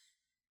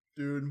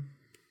 Dude,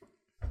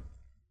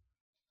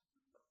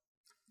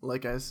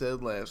 like I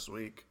said last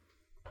week,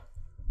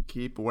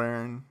 keep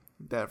wearing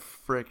that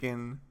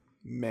frickin'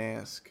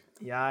 mask.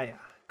 Yeah.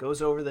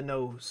 Goes over the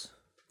nose.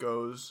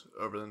 Goes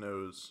over the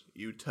nose.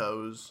 You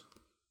toes.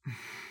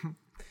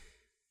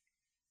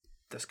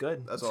 That's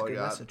good. That's a all good I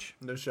got. Message.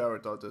 No shower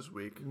thought this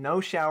week. No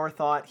shower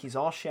thought. He's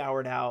all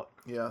showered out.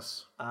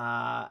 Yes.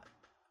 I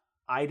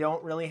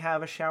don't really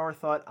have a shower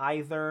thought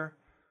either,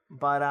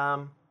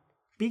 but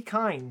be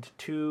kind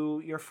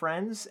to your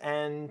friends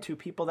and to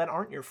people that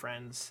aren't your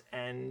friends,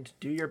 and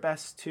do your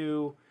best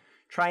to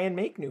try and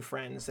make new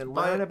friends and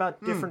learn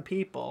about different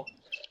people.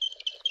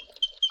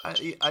 I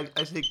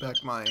take back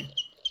my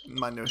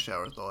no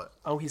shower thought.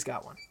 Oh, he's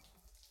got one.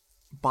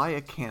 Buy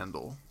a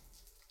candle.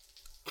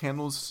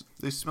 Candles,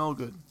 they smell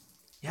good.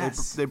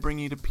 Yes. They bring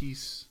you to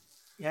peace.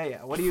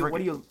 Yeah. What do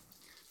you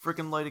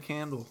freaking light a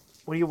candle?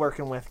 What are you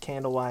working with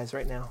candle wise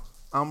right now?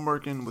 I'm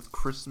working with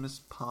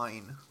Christmas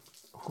pine.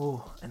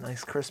 Ooh, a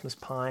nice Christmas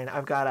pine.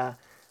 I've got a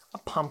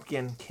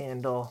pumpkin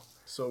candle.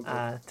 So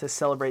good. To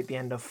celebrate the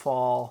end of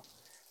fall.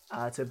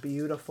 It's a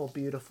beautiful,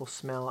 beautiful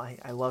smell.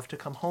 I love to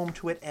come home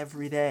to it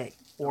every day.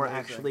 Or Amazing.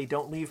 Actually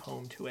don't leave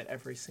home to it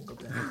every single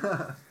day.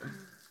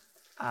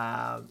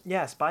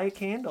 Yes, buy a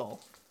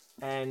candle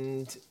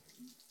and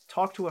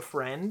talk to a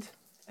friend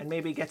and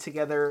maybe get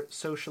together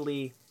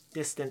socially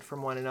distant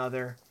from one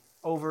another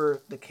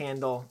over the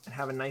candle and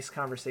have a nice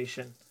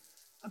conversation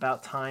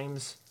about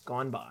times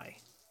gone by.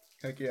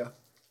 Heck yeah.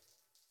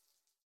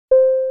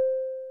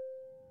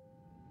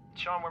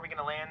 Sean, where are we going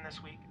to land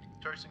this week?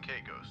 Turks and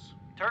Caicos.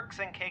 Turks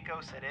and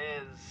Caicos it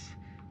is.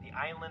 The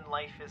island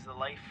life is the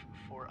life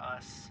for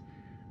us.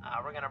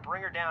 We're going to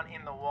bring her down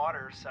in the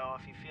water, so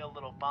if you feel a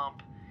little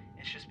bump,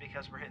 it's just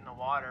because we're hitting the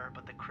water.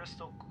 But the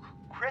crystal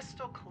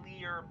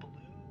clear blue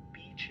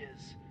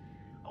beaches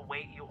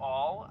await you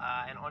all.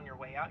 And on your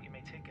way out, you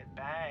may take a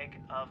bag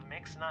of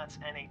mixed nuts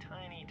and a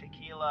tiny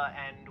tequila,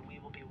 and we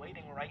will be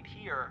waiting right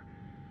here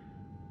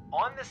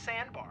on the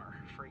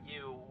sandbar for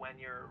you when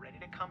you're ready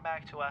to come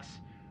back to us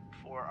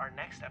for our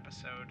next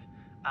episode.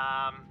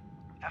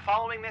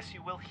 Following this,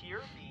 you will hear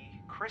the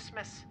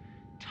Christmas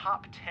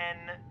Top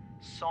 10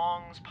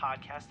 Songs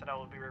podcast that I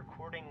will be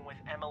recording with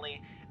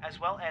Emily, as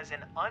well as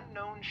an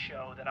unknown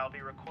show that I'll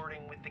be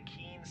recording with the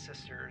Keene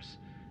sisters,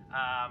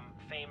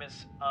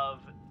 famous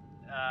of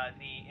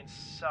the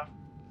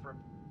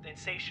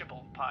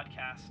Insatiable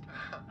podcast,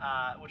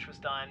 which was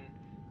done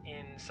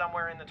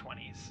somewhere in the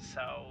 20s.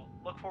 So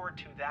look forward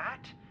to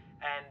that.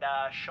 And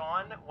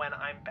Sean, when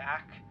I'm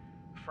back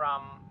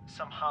from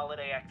some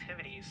holiday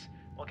activities,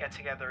 we'll get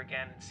together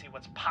again and see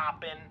what's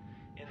poppin'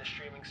 in the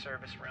streaming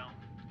service realm.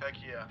 Heck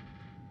yeah.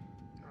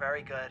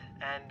 Very good.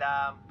 And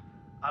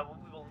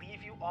we will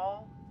leave you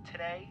all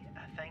today.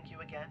 Thank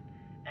you again.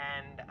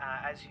 And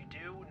as you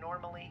do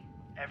normally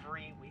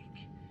every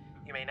week,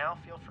 you may now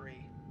feel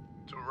free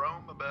to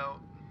roam about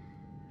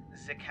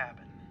the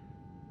cabin.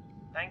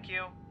 Thank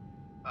you.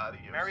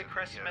 Adios. Merry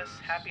Christmas.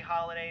 Happy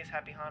holidays.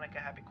 Happy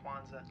Hanukkah. Happy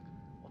Kwanzaa.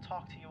 We'll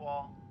talk to you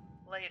all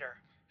later.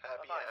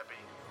 Happy, Bye-bye.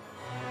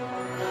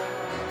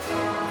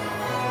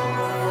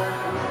 happy.